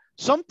ejemplo,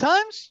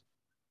 sometimes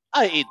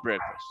I eat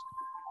breakfast,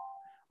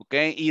 ¿ok?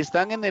 Y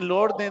están en el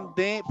orden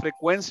de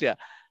frecuencia.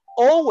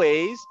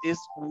 Always is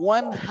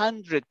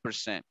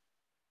 100%.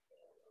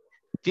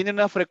 Tiene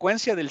una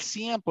frecuencia del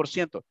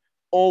 100%.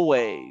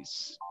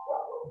 Always.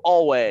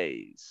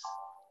 Always.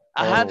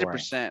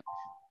 100%.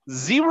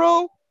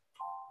 Zero.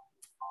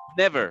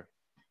 Never.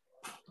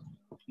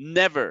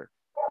 Never.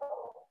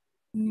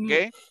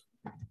 ¿Ok?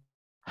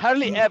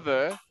 Hardly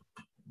ever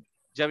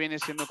ya viene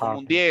siendo como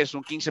un 10,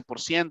 un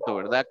 15%,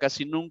 ¿verdad?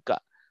 Casi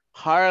nunca.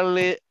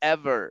 Hardly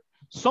ever.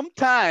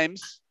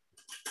 Sometimes.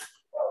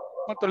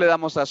 ¿Cuánto le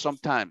damos a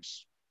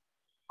sometimes?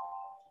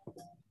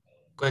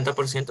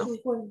 50%.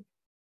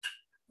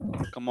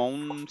 Como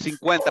un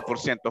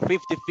 50%,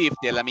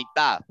 50-50, a la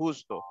mitad,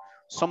 justo.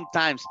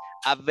 Sometimes,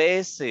 a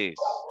veces.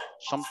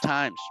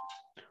 Sometimes.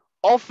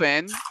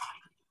 Often.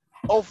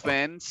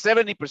 Often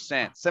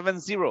 70%,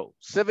 70%,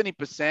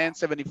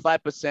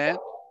 75%,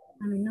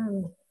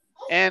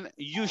 and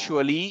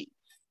usually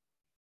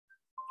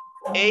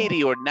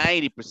 80 or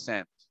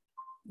 90%.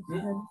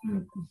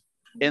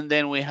 And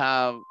then we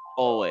have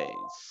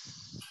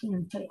always.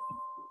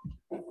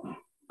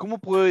 ¿Cómo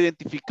puedo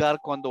identificar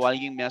cuando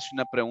alguien me hace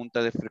una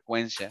pregunta de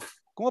frecuencia?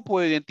 ¿Cómo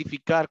puedo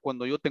identificar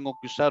cuando yo tengo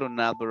que usar un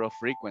adverb of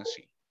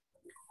frequency?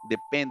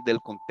 Depende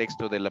del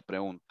contexto de la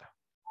pregunta.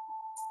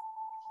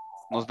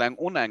 Nos dan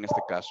una en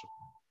este caso.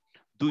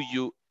 Do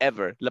you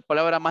ever? La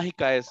palabra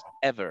mágica es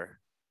ever.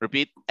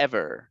 Repeat,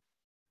 ever.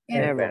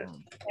 Ever.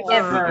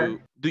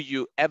 Do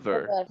you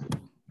ever?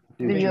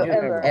 Do you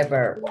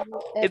ever?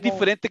 Es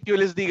diferente que yo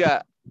les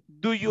diga,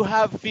 do you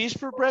have fish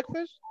for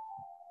breakfast?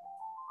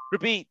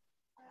 Repeat,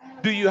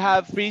 do you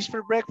have fish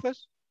for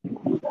breakfast?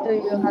 Do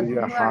you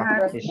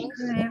have fish?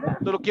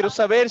 Solo quiero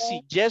saber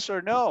si yes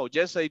or no.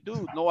 Yes, I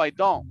do. No, I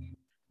don't.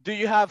 Do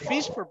you have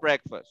fish for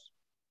breakfast?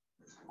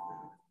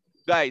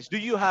 Guys, do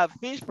you have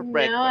fish for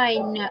breakfast? No, I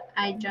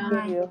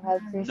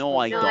don't. No,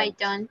 I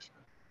don't.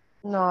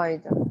 No, I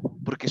don't.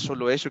 Porque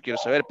solo eso quiero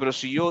saber. Pero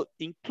si yo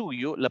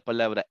incluyo la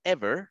palabra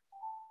ever,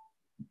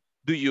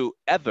 do you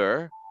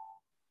ever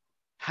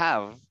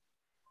have,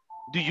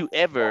 do you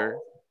ever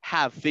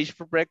have fish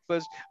for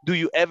breakfast? Do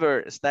you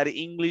ever study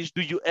English?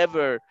 Do you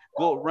ever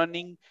go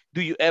running?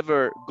 Do you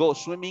ever go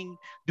swimming?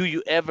 Do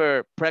you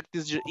ever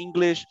practice your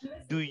English?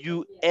 Do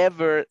you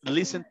ever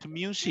listen to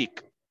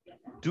music?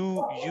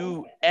 Do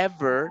you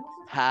ever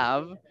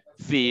have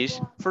fish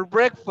for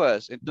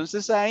breakfast?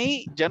 Entonces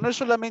ahí ya no es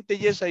solamente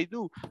yes, I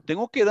do.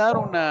 Tengo que dar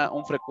una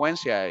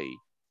frecuencia ahí.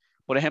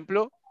 Por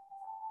ejemplo,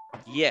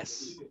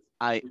 yes,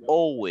 I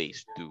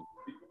always do.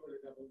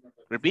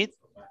 Repeat.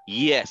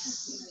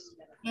 Yes.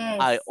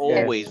 I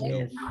always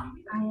do.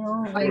 I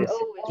always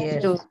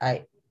do.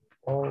 I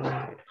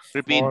always.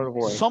 Repeat.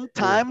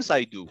 Sometimes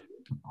I do.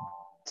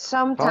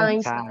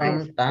 Sometimes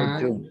I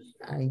do.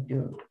 I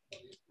do.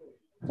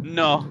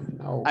 No,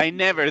 I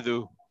never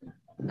do.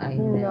 I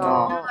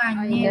No,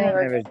 I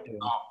never do.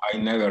 No, I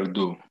never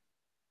do.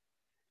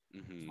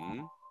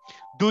 Mm-hmm.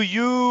 Do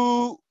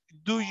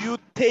you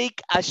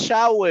take a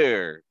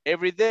shower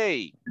every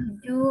day?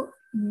 do.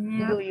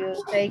 Do you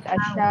take a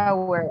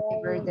shower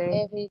every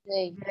day?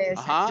 Yes,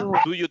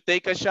 Do you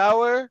take a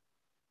shower?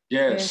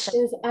 Yes.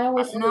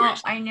 No,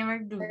 I never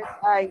do.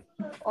 I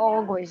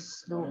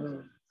always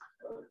do.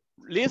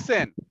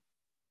 Listen.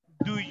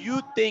 Do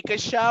you take a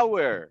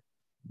shower?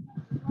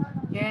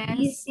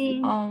 Yes,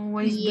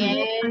 always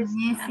do.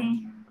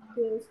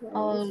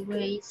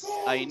 always.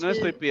 Ahí no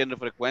estoy pidiendo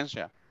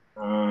frecuencia.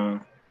 Uh,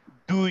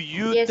 Do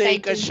you Yes, I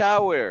take a do.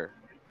 shower?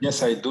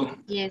 yes, I do.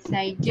 Yes,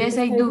 I do. Yes,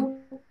 I do.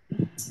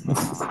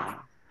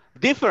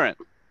 Different.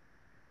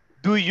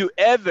 Do you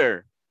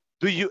ever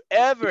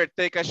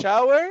take a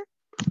shower?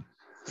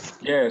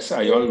 Yes,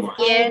 I always.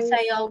 Yes,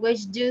 I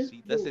always do.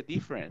 See, that's the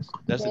difference.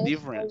 That's the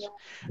difference.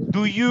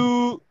 Do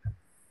you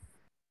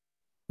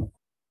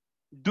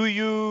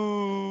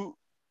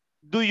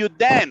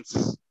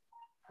dance?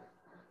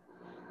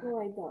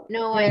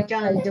 No, I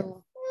don't.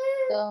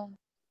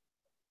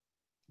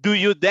 Do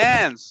you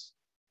dance?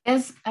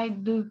 Yes, I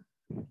do.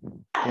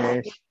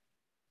 Yes.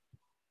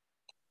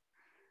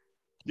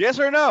 Yes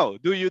or no?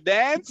 Do you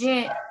dance?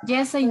 Yeah,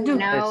 yes, I do.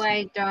 No,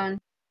 I don't.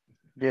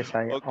 Yes,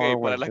 I Ok, always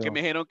para las do. que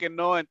me dijeron que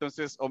no,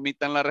 entonces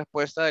omitan la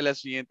respuesta de la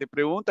siguiente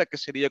pregunta, que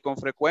sería con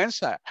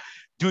frecuencia.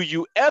 Do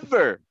you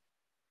ever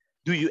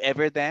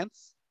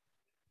dance?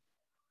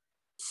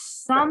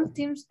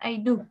 Sometimes I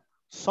do.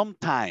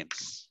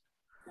 Sometimes.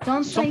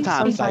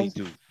 Sometimes I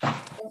do.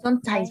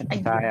 Sometimes I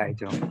do. I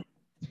do.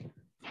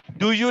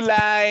 Do you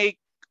like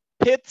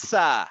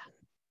pizza?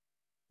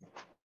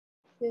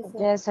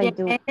 Yes, I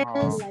do. Yes,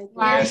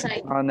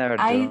 I never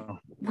do. I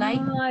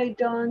like. No, I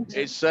don't.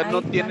 Esa no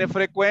I tiene like-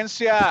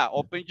 frecuencia.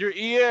 Open your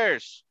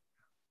ears.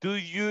 Do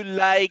you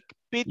like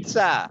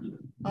pizza?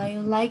 I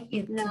like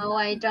it. No,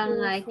 I don't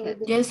like it.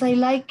 Yes, I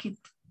like it.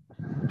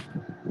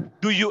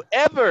 Do you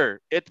ever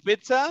eat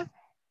pizza?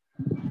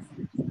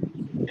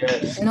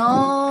 Yes.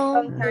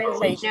 No. Sometimes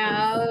I do.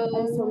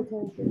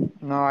 No.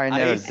 No, I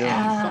never do.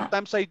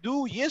 Sometimes I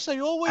do. Yes, I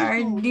always Are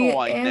do. you No,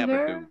 I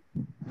never ever?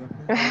 do.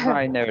 No,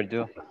 I never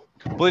do.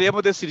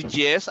 Podríamos decir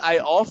yes, I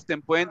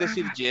often. Pueden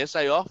decir yes,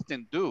 I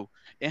often do.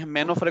 Es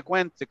menos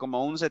frecuente,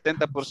 como un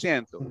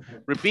 70%.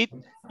 Repeat.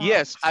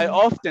 Yes, I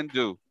often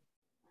do.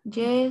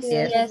 Yes.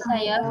 Yes,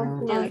 I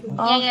often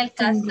do. Y en el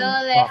caso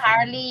de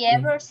hardly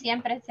ever,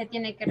 siempre se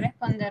tiene que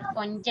responder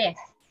con yes.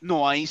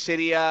 No, ahí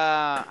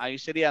sería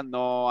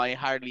no, I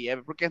hardly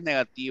ever, porque es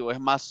negativo,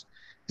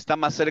 está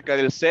más cerca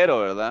del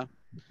cero, ¿verdad?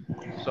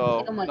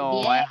 So, Como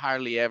no, 10, I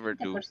hardly ever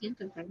do. 10%,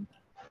 perdón.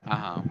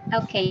 Ajá.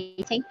 Okay,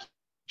 thank you.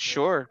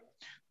 Sure.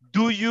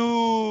 Do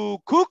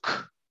you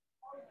cook?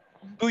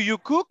 Do you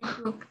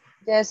cook?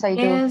 Yes, I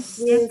do.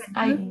 Yes,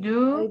 I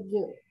do.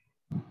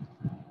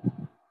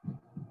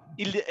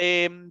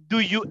 Do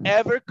you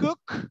ever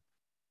cook?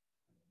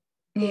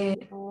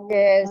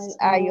 Yes,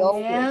 I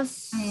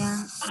always.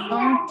 Yes,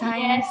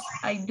 sometimes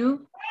I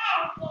do.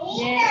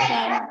 Yes,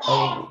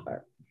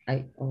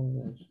 I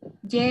always.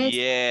 Yes,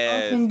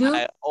 Yes, often do.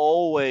 I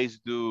always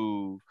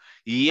do.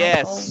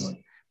 Yes. always.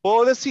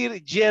 ¿Puedo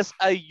decir yes,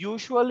 I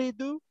usually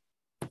do?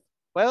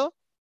 ¿Puedo?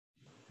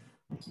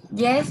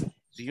 Yes,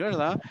 Sí,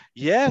 ¿verdad?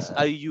 Yes,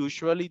 I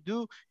usually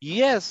do.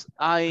 Yes,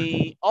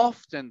 I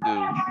often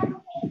do.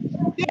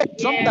 Yes,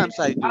 sometimes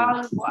I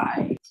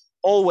do.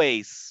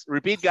 Always.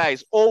 Repeat,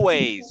 guys.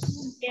 Always.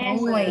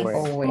 always.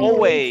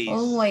 Always.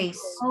 Always.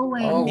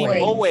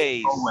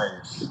 Always.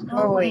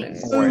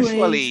 Always.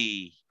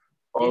 Usually.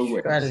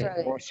 Always.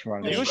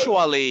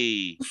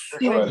 Usually.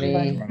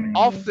 Usually.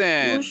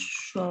 Often.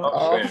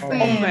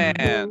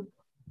 Often.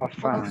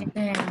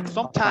 Often.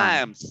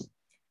 Sometimes.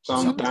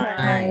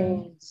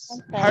 Sometimes.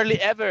 Hardly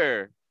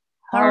ever.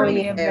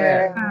 Hardly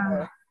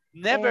ever.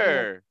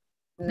 Never.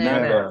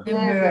 Never.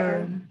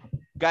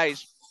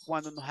 Guys,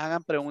 cuando nos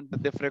hagan preguntas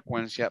de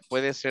frecuencia,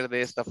 puede ser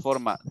de esta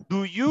forma.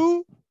 Do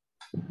you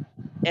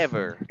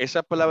ever?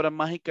 Esa palabra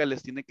mágica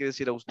les tiene que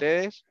decir a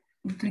ustedes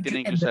y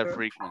tienen que usar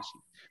frequency.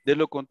 De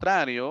lo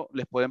contrario,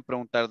 les pueden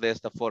preguntar de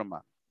esta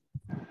forma.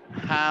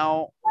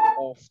 How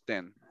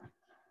often?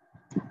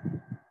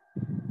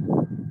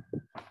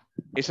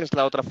 Esa es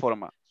la otra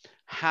forma.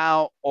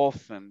 How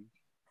often?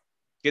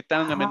 ¿Qué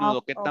tan a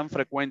menudo? ¿Qué tan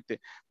frecuente?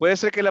 Puede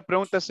ser que la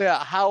pregunta sea,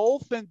 how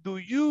often do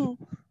you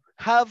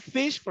have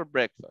fish for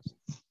breakfast?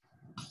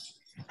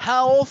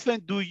 How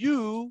often do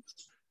you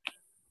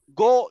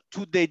go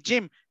to the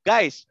gym?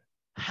 Guys,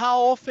 how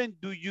often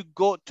do you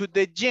go to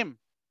the gym?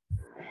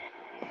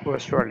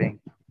 Usually.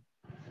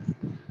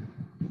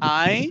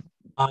 I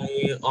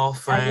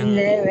often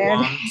never.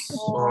 once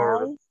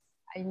or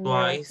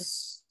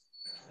twice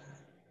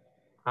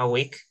a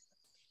week.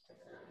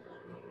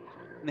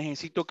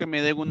 Necesito que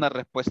me den una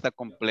respuesta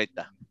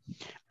completa.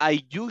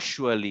 I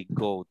usually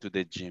go to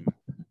the gym.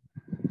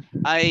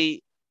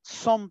 I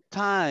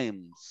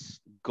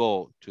sometimes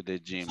go to the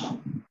gym.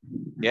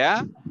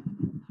 Yeah?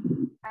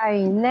 I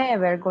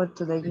never go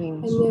to the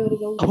gym.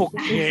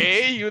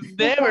 Okay, you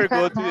never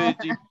go to the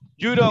gym.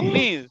 You don't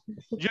need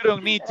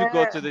to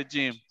go to the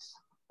gym.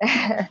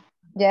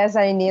 Yes,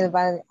 I need,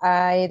 but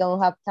I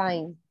don't have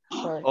time.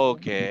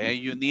 Okay,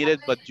 you need it,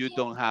 but you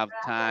don't have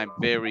time.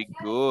 Very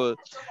good.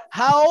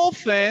 How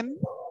often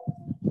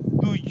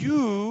do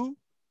you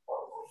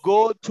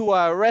go to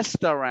a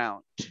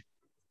restaurant?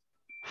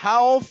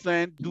 How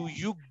often do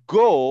you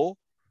go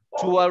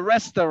to a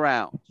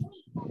restaurant?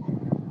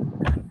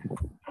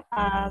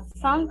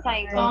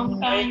 Sometimes.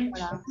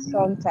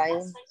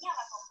 Sometimes.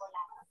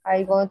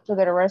 I go to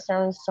the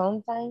restaurant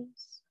sometimes.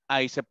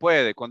 Ahí se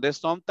puede. Cuando es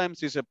sometimes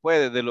sí se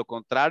puede. De lo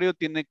contrario,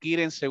 tiene que ir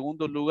en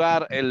segundo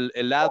lugar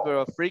el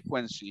adverb of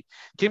frequency.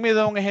 ¿Quién me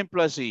da un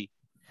ejemplo así?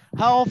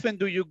 How often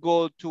do you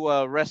go to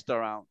a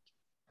restaurant?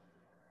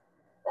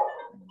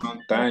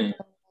 Sometimes.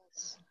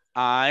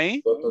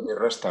 I Go to the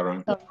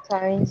restaurant.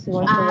 Sometimes.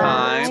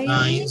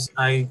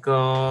 I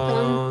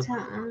go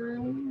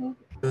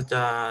to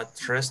the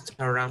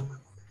restaurant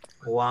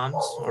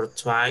once or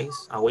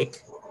twice a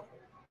week.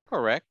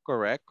 Correct.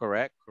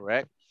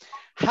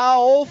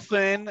 How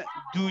often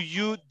do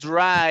you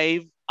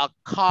drive a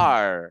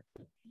car?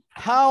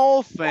 How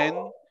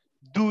often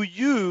do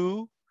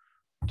you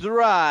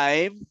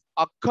drive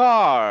a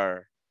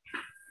car?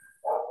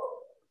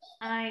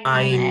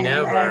 I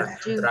never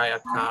drive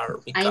a car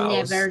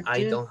because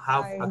I don't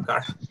have a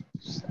car.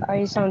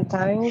 I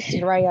sometimes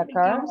drive a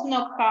car.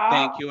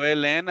 Thank you,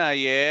 Elena.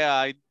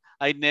 Yeah,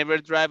 I never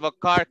drive a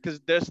car because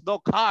there's no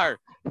car.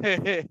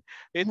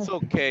 It's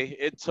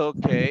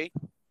okay.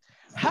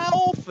 How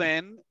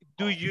often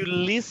do you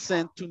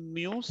listen to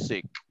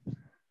music?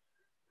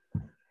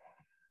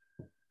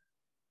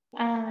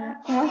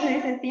 ¿Cómo se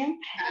dice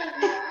siempre?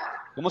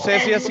 ¿Cómo se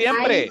decía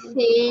siempre?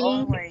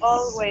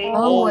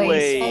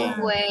 Always.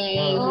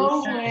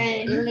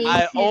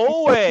 I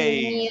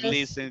always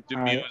listen to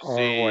music.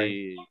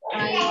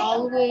 I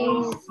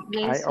always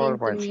listen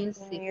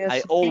to music.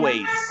 I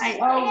always.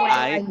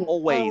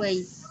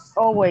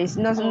 Always.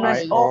 No es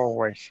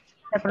Always.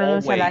 se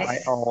pronuncia la I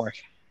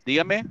always.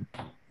 Dígame.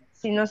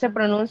 Si no se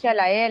pronuncia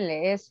la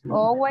L, ¿es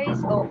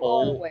always o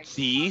always?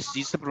 Sí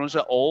se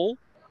pronuncia all.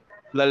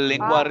 La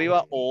lengua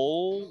arriba,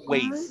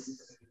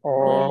 always.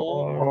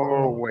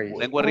 Always.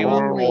 Lengua arriba,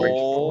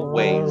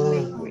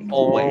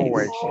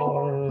 always.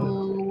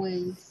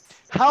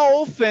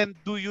 How often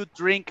do you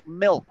drink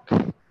milk?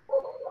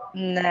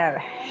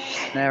 Never.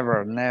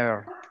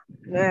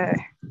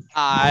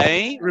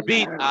 I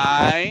repeat,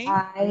 I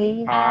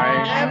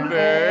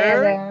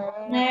never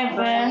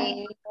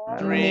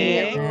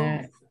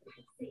drink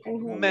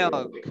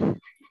milk.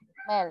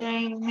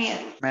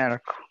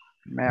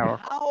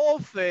 How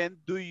often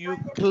do you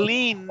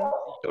clean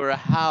your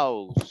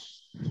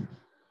house?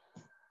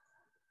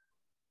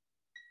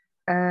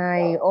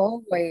 I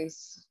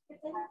always.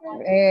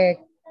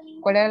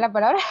 ¿Cuál era la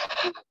palabra?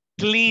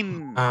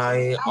 Clean.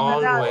 I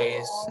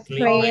always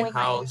clean my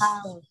house.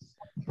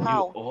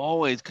 You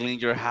always clean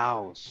your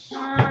house.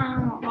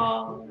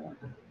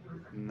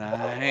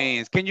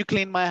 Nice. Can you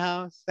clean my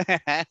house?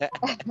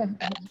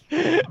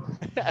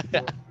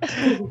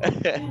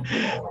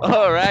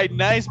 All right,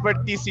 nice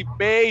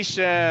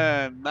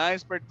participation.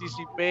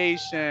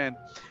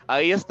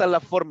 Ahí está la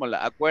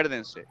fórmula,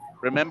 acuérdense.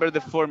 Remember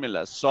the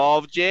formula.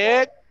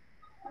 Subject,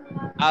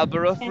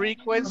 adverb of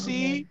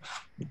frequency,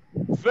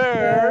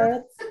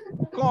 verb,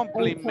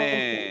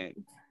 complement.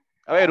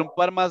 A ver, un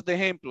par más de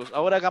ejemplos.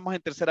 Ahora hagamos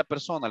en tercera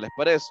persona, ¿les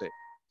parece?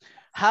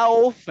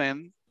 How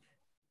often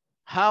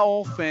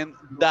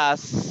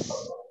does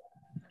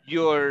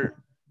your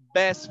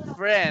best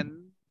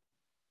friend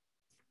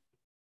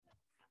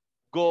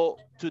go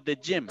to the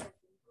gym?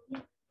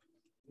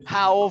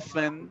 How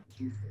often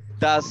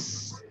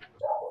does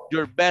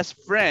your best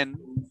friend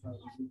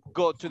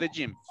go to the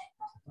gym?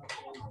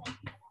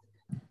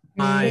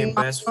 My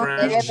best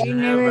friend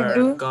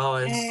never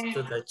goes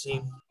to the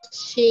gym.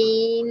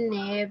 She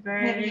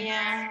never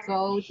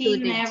go to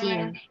the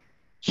gym.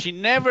 She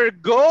never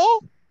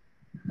go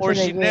or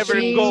she never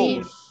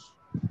goes?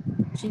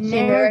 She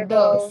never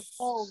goes.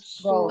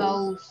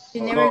 She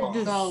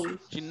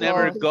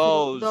never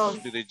goes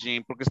to the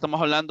gym. Porque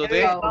estamos hablando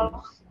de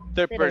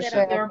third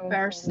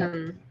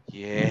person.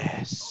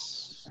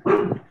 Yes.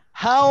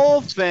 How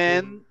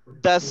often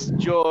does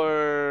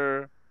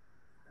your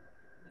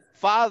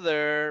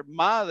father,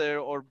 mother,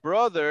 or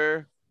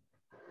brother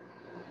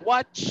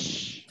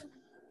watch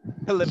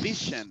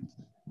television?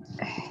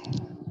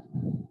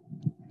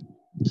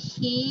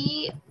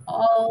 He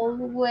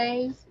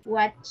always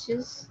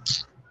watches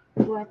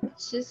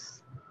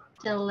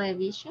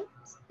television.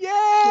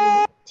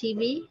 Yeah.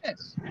 TV.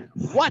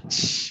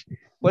 Watch.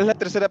 ¿Cuál es la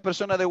tercera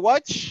persona de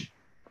watch?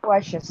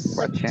 Watches.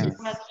 Watching.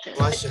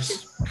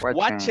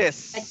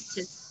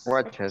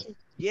 Watches.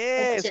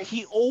 Yes,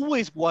 he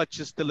always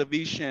watches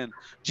television.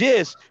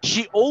 Yes,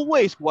 she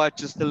always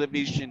watches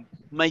television.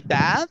 My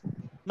dad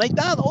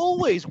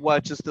always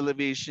watches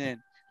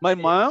television. My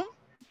mom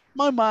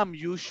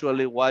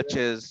usually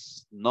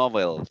watches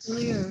novels.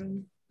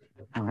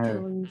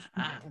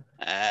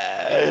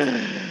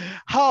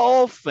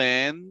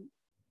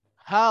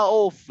 How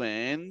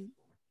often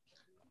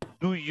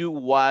do you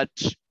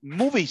watch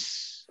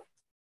movies?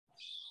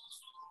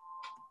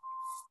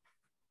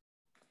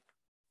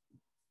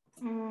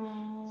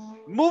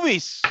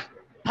 Movies.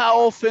 How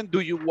often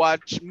do you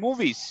watch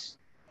movies?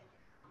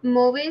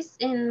 Movies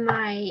in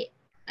my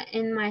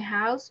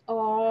house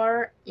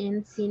or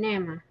in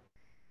cinema.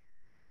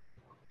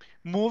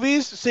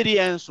 Movies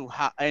sería en su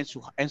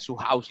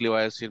house, le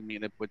voy a decir,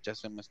 mire, pues ya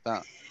se me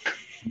está.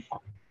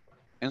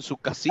 En su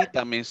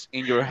casita, miss,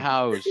 in your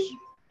house.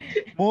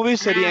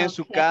 Movies sería en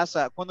su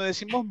casa. Cuando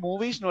decimos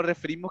movies nos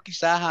referimos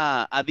quizás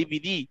a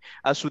DVD,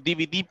 a su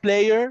DVD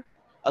player,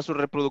 a su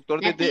reproductor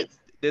de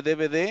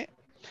DVD.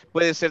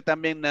 Puede ser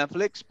también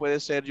Netflix, puede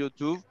ser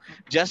YouTube.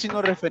 Ya si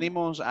nos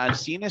referimos al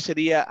cine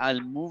sería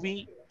al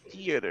movie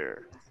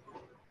theater.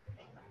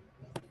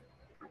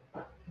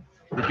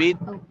 Repeat,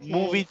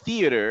 movie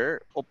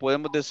theater, o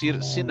podemos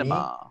decir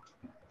cinema.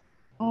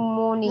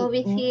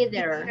 Movie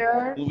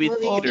theater.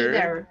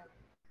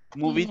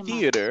 Movie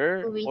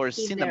theater or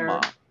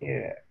cinema.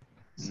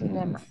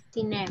 Cinema.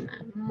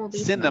 Movie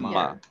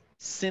Cinema.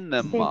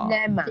 Cinema.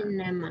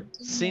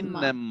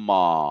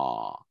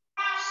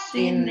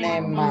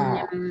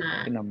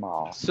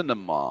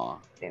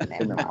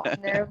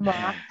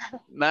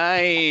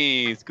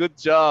 Nice, good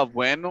job.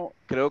 Bueno,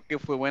 creo que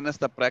fue buena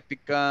esta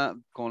práctica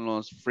con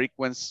los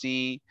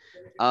frequency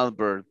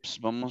adverbs.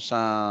 Vamos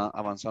a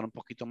avanzar un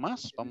poquito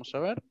más. Vamos a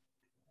ver.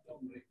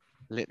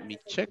 Let me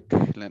check,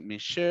 let me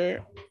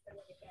share.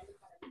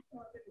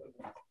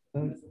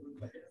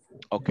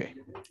 Ok.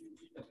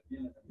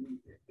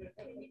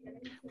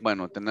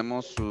 Bueno,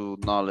 tenemos su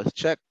knowledge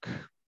check.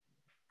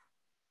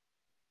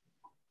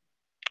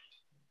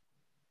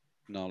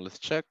 Knowledge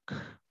check.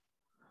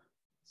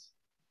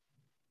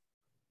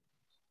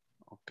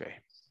 Okay.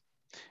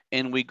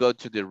 And we go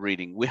to the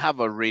reading. We have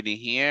a reading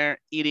here.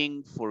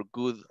 Eating for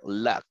good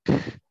luck.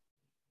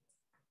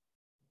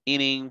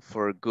 Eating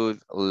for good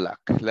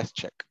luck. Let's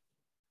check.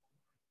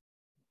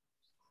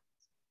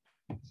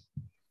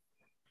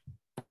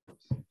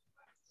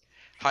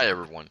 Hi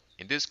everyone.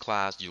 In this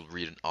class, you'll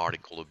read an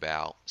article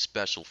about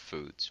special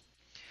foods.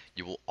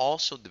 You will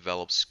also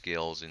develop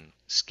skills in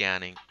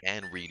scanning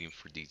and reading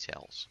for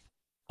details.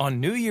 On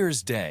New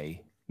Year's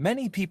Day,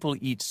 many people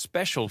eat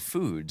special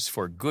foods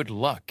for good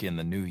luck in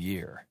the new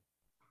year.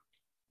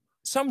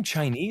 Some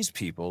Chinese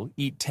people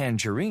eat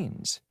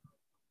tangerines.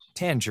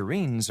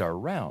 Tangerines are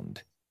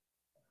round.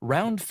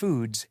 Round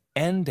foods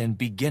end and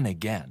begin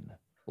again,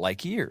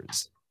 like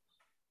years.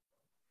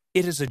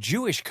 It is a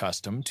Jewish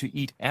custom to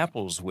eat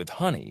apples with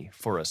honey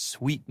for a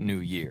sweet new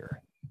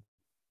year.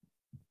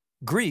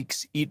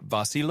 Greeks eat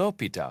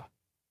vasilopita,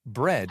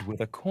 bread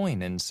with a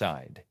coin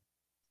inside.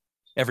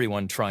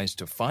 Everyone tries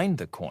to find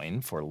the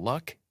coin for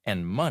luck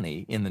and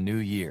money in the new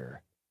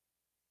year.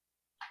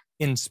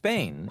 In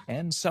Spain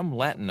and some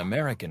Latin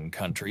American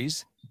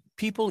countries,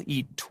 people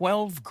eat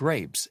 12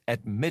 grapes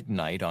at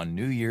midnight on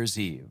New Year's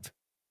Eve.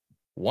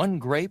 1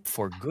 grape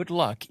for good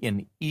luck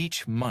in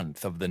each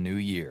month of the new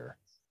year.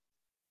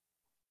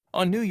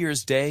 On New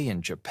Year's Day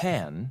in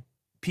Japan,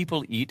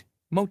 people eat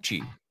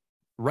mochi,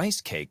 rice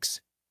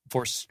cakes,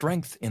 for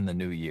strength in the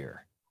new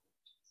year.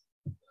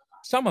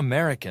 Some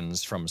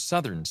Americans from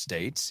southern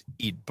states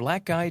eat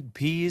black-eyed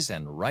peas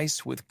and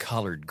rice with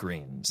collard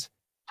greens.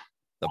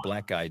 The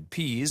black-eyed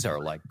peas are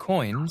like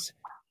coins,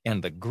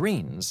 and the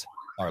greens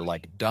are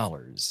like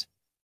dollars.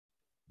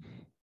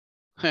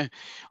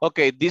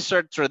 Okay, these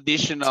are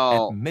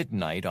traditional. At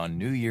midnight on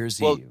New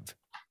Year's Eve.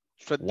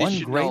 Traditional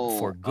 1 grape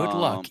for good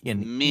luck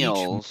in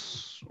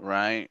meals,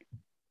 right?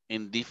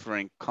 In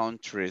different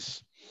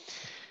countries.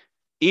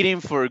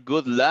 Eating for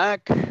good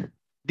luck.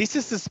 This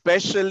is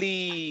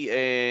especially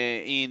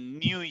in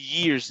New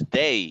Year's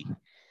Day.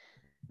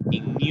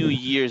 In New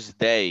Year's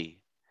Day,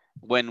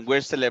 when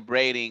we're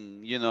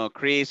celebrating, you know,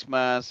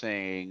 Christmas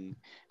and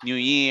New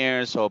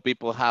Year, so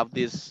people have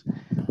these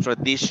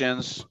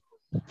traditions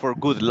for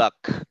good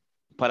luck,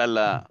 para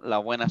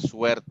la buena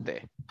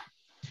suerte.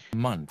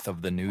 Month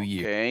of the new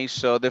year. Okay,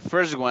 so the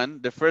first one,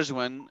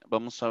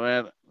 vamos a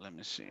ver, let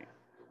me see.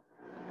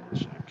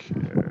 Check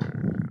here.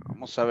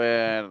 Vamos a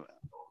ver.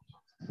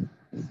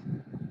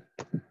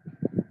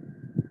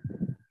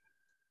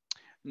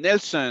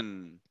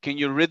 Nelson, can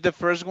you read the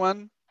first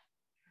one?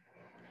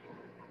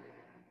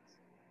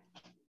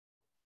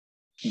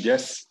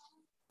 Yes.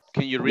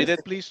 Can you read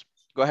it, please?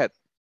 Go ahead.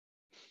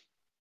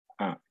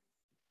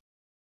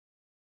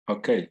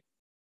 Okay.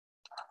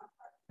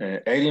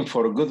 Eating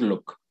for good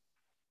luck.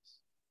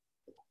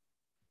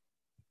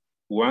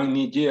 One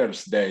New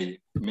Year's Day,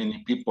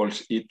 many people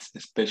eat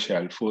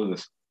special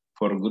foods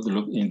for good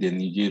luck in the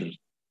New Year.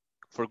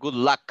 For good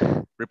luck.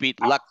 Repeat,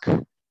 luck.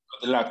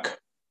 Good luck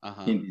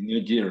in the New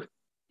Year.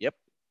 Yep.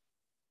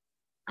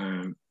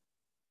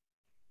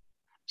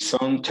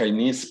 Some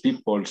Chinese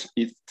people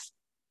eat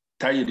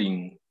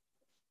tangerines.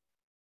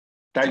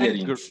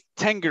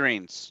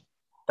 Tangerines.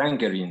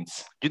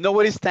 Tangerines. You know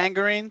what is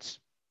tangerines?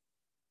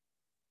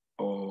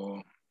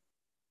 Oh.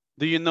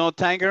 Do you know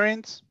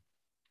tangerines?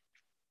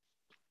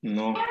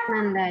 No.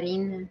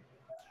 Mandarina.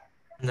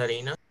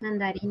 Mandarina.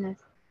 Mandarinas.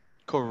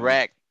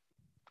 Correct.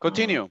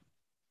 Continue.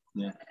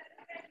 Yeah.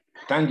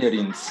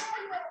 Tangerines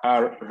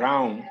are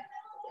round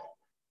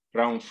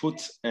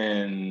fruits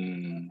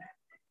and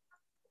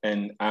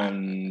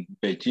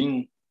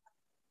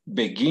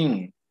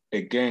begin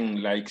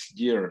again like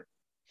year.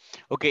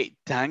 Okay,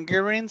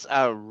 tangerines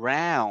are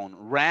round,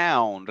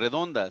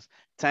 redondas.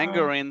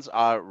 Tangerines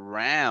are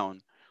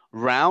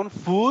round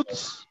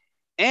foods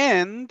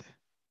and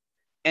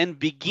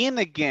begin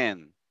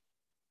again,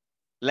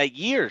 like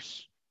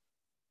years.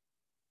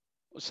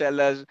 O sea,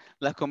 las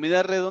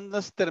comidas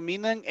redondas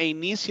terminan e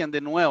inician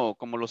de nuevo,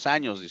 como los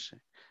años, dice.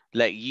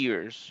 Like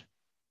years.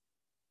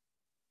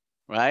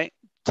 Right?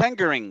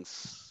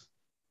 Tangerines.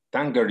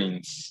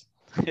 Tangerines.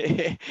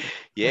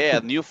 Yeah,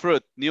 new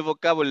fruit, new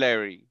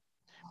vocabulary.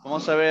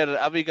 Vamos a ver,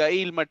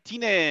 Abigail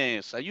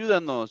Martínez,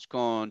 ayúdanos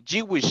con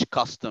Jewish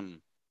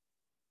custom.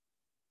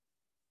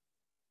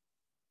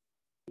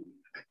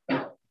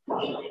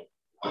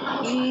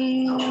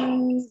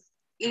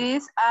 It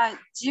is a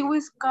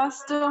Jewish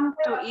custom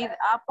to eat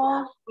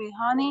apples with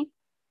honey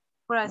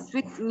for a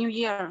sweet New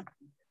Year.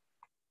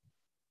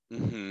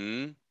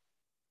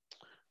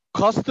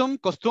 Custom,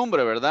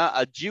 costumbre, ¿verdad?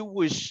 A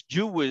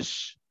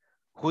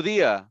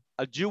judía,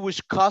 a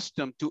Jewish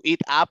custom to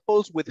eat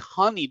apples with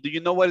honey. Do you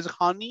know what is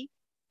honey?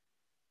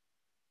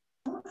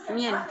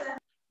 Miel.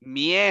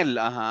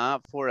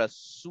 Miel, for a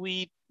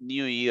sweet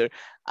New Year.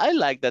 I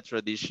like that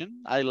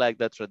tradition.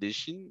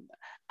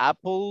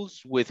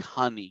 Apples with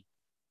honey.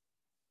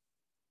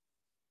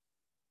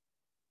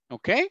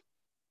 Okay?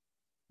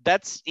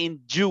 That's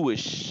in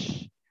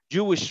Jewish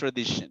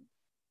tradition.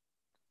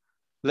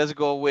 Let's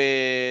go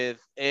with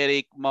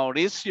Eric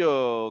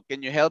Mauricio.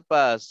 Can you help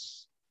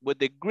us with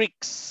the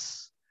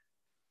Greeks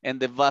and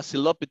the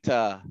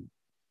Vasilopita?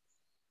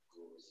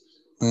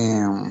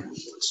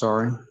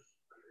 Sorry.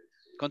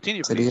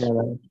 Continue, please.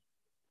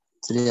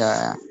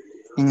 Sería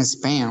en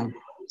Spain.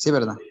 Sí,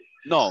 ¿verdad?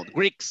 No,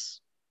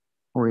 Greeks.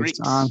 Greeks.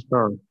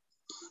 Sorry.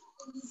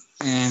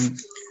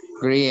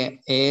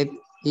 Greek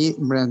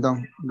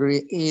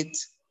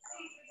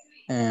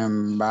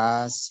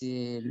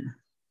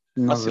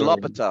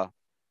Vasilopita.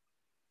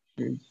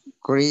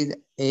 Grade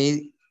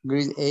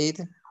 8,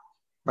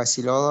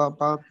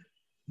 Vasilopita,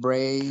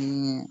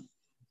 brain,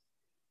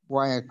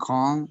 wire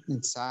con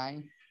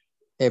inside,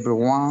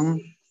 everyone,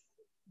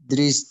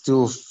 tries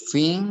to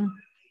find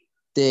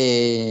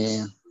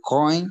the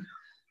coin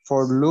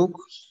for look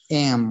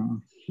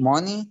and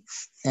money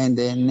and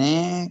the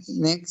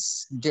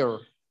next year.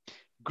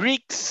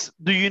 Greeks,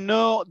 do you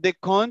know the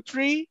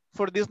country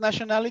for this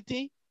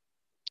nationality?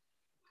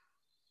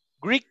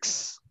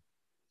 Greeks.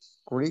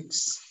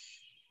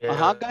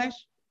 Yeah. Guys.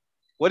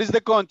 What is the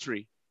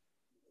country?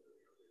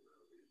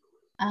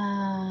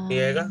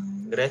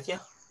 Grecia.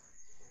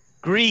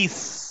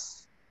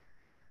 Greece.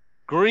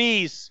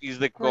 Greece is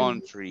the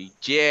country.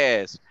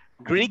 Yes.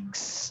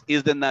 Greeks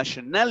is the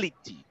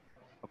nationality.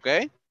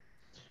 Okay.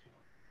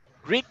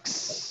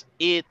 Greeks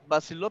eat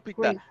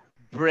Vasilopita.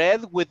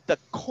 Bread with the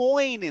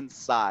coin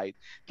inside.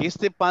 Que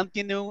este pan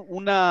tiene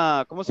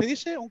una, ¿cómo se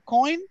dice? Un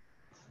coin.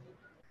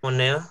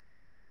 Moneda.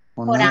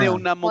 Tiene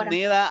una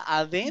moneda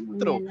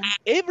adentro.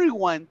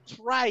 Everyone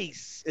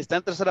tries. Está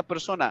en tercera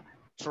persona.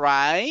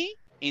 Try,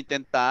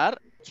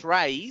 intentar,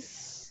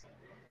 tries,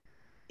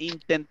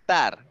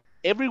 intentar.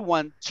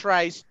 Everyone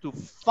tries to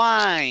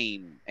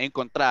find,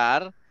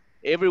 encontrar.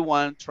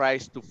 Everyone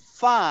tries to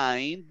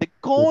find the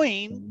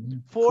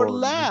coin for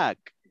luck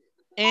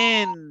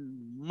and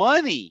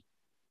money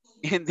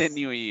in the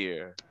new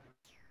year.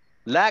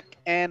 Luck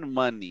and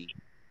money.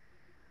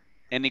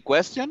 Any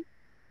question?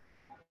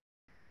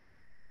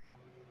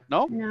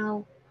 No?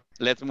 No.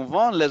 Let's move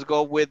on. Let's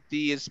go with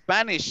the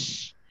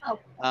Spanish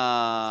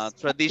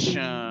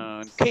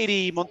tradition.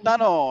 Katie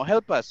Montano,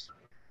 help us.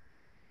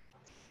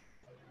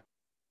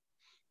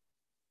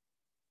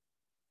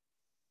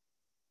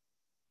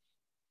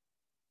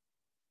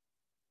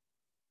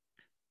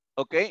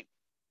 Okay.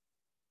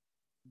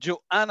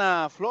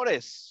 Joanna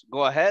Flores,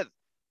 go ahead.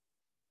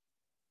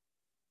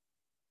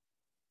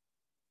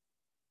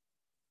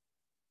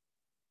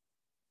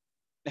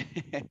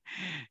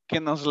 Que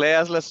nos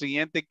leas la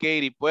siguiente,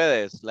 Katie,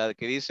 ¿puedes? La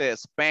que dice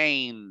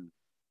Spain.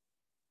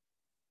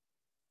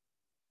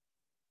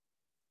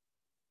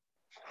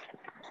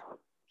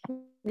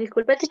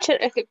 Disculpe, teacher,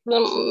 es que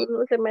no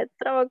se me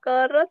traba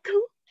cada rato.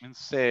 En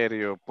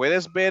serio.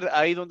 ¿Puedes ver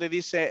ahí donde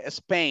dice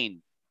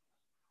Spain?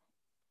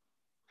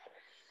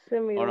 Se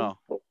 ¿O mira, no?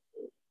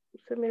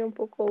 se mira un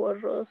poco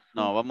borroso.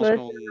 No, vamos No es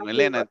con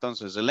Elena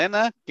entonces.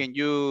 Elena, can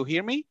you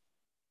hear me?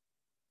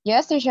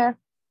 Yes, teacher.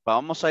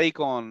 Vamos ahí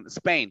con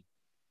Spain.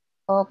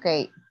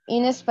 Okay.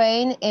 In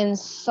Spain and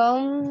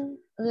some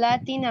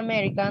Latin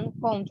American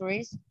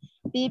countries,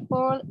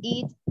 people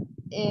eat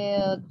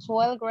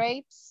 12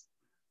 grapes.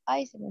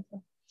 Ay, se me fue.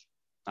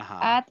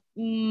 Ajá. At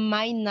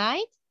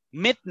midnight.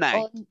 Midnight.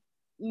 On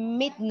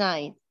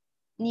midnight.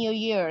 New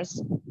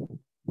Year's.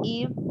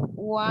 If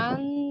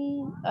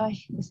one,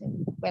 ay,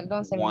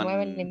 perdón, se me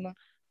mueve la imagen.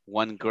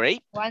 One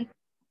grape?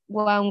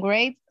 One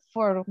grape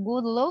for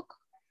good luck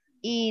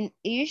in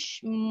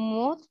each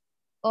month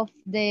of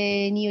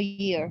the new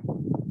year.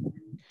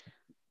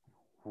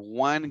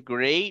 One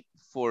grape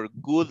for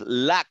good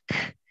luck.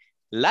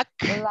 Luck?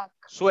 Luck.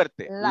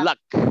 Suerte. Luck.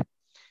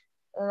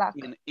 Luck.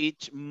 In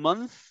each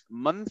month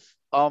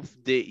of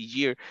the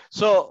year.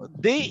 So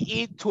they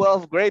eat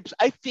 12 grapes.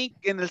 I think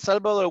in El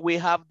Salvador we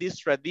have this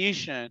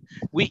tradition.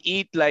 We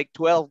eat like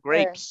 12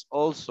 grapes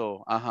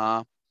also.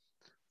 Uh-huh.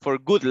 For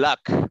good luck.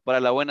 Para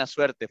la buena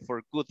suerte.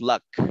 For good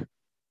luck.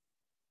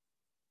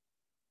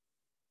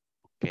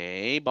 Ok,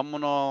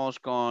 vámonos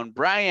con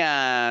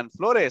Brian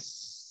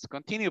Flores.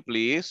 Continue,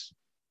 please.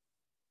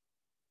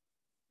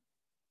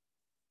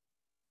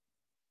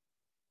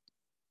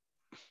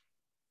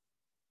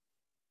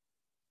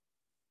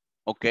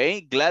 Ok,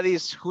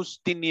 Gladys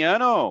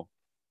Justiniano.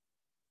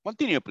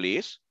 Continue,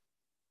 please.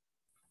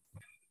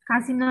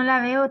 Casi no la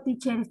veo,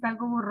 teacher, está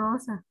algo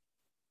borrosa.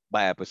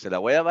 Vaya, pues se la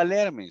voy a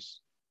valer,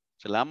 miss.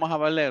 Se la vamos a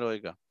valer,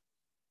 oiga.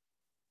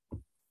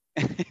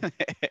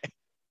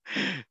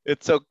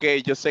 It's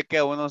okay. Yo sé que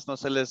a unos no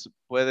se les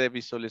puede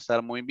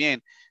visualizar muy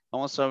bien.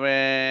 Vamos a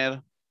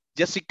ver.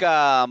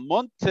 Jessica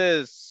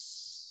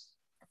Montes.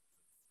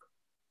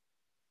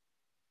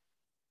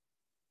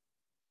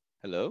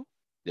 Hello,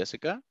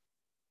 Jessica.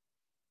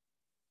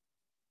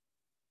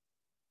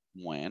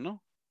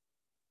 Bueno.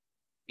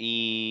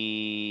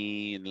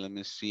 Y let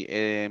me see.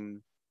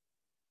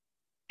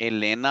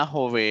 Elena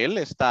Jovel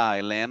está.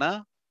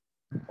 Elena.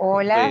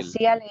 Hola, Jovel. sí,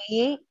 ya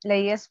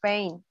leí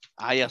Spain.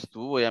 Ah, ya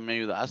estuvo, ya me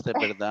ayudaste,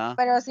 ¿verdad?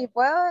 Pero si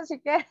puedo, si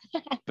quieres.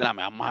 Espérame,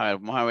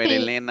 vamos a ver, Sí.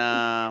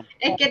 Elena.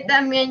 Es que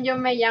también yo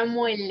me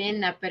llamo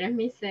Elena, pero es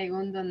mi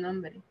segundo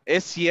nombre.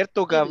 Es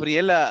cierto,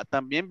 Gabriela,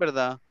 también,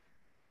 ¿verdad?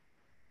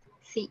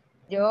 Sí.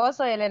 Yo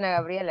soy Elena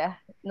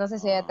Gabriela. No sé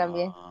si ella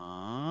también.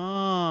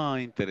 Ah,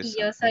 interesante.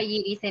 Y yo soy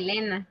Iris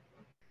Elena.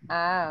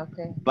 Ah, ok.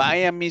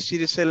 Vaya, Miss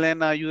Iris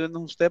Elena,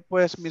 ayúdenos usted,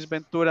 pues, Miss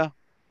Ventura.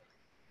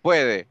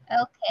 ¿Puede?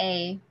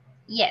 Okay.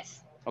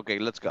 Yes. Okay,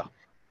 let's go.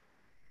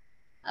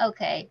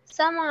 Okay.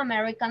 Some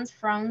Americans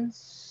from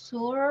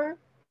southern.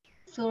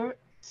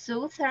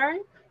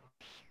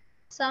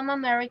 Some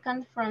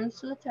Americans from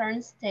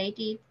southern states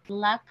eat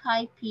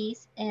black-eyed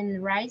peas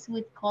and rice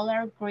with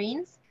collard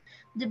greens.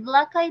 The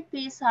black-eyed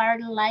peas are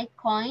like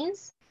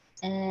coins.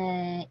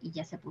 Y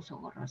ya se puso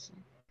borroso.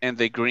 And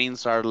the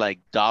greens are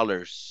like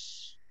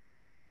dollars.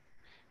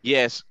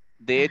 Yes.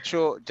 De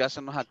hecho, ya se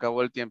nos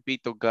acabó el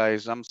tiempito,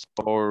 guys. I'm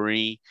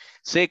sorry.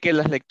 Sé que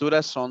las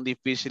lecturas son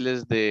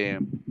difíciles de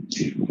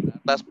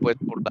pues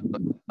por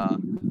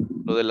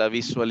lo de la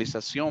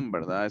visualización,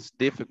 ¿verdad? It's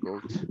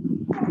difficult.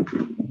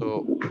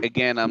 So,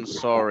 again, I'm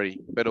sorry.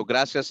 Pero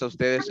gracias a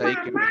ustedes ahí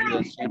que me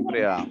ayudan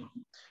siempre a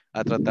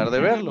tratar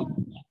de verlo.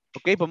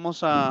 Ok,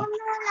 vamos a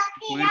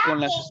concluir con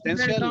la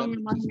asistencia. Let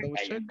me just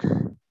double check.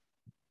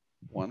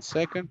 1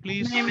 second,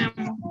 please.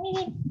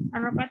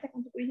 Arropate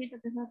con tu hijita,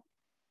 te saco.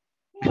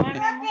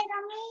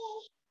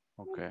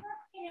 Okay.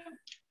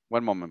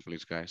 1 moment,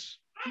 please, guys.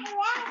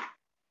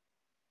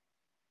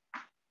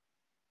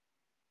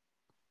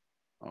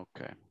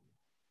 Okay.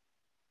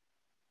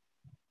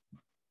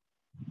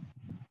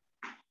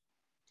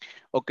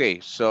 Okay,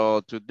 so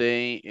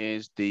today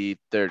is the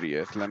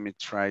 30th. Let me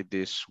try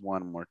this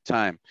one more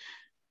time.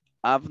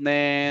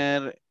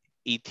 Abner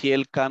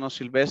Itiel Cano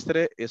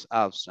Silvestre is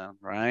absent,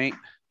 right?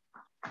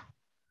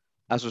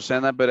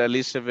 Azucena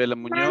Beralice Vela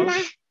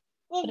Muñoz.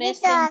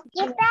 Present.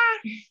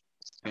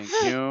 Thank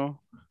you.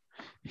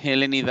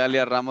 Helen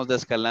Idalia Ramos de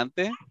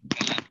Escalante.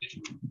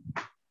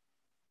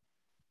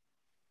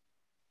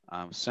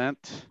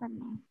 Absent.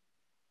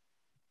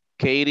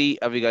 Katie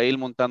Abigail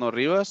Montano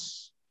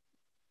Rivas.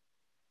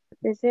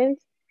 Present.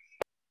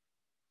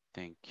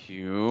 Thank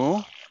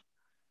you.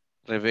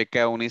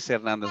 Rebeca Eunice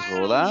Hernández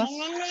Rodas.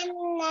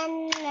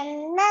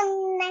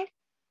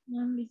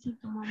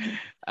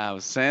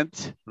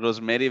 Absent.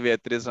 Rosemary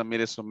Beatriz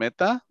Ramírez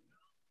Someta.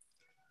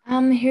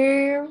 I'm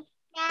here.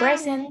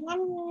 Present.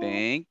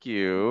 Thank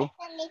you.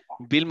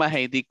 Vilma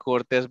Heidi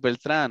Cortés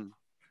Beltrán.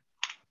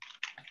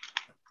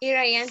 Here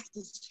I am.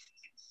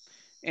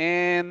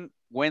 And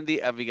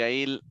Wendy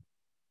Abigail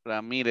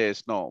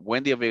Ramírez. No,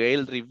 Wendy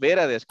Abigail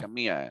Rivera de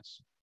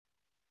Escamillas.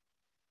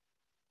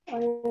 I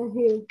am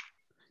here.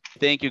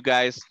 Thank you,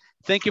 guys.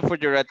 Thank you for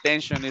your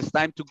attention. It's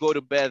time to go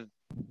to bed.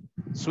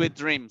 Sweet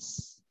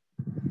dreams.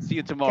 See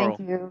you tomorrow.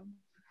 Thank you.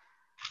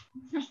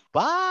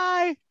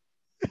 Bye.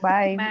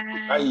 Bye.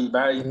 Bye,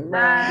 bye.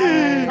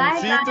 Bye.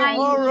 See you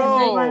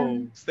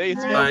tomorrow. Stay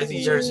Bye, healthy.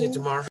 teacher. See you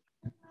tomorrow.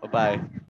 Bye-bye.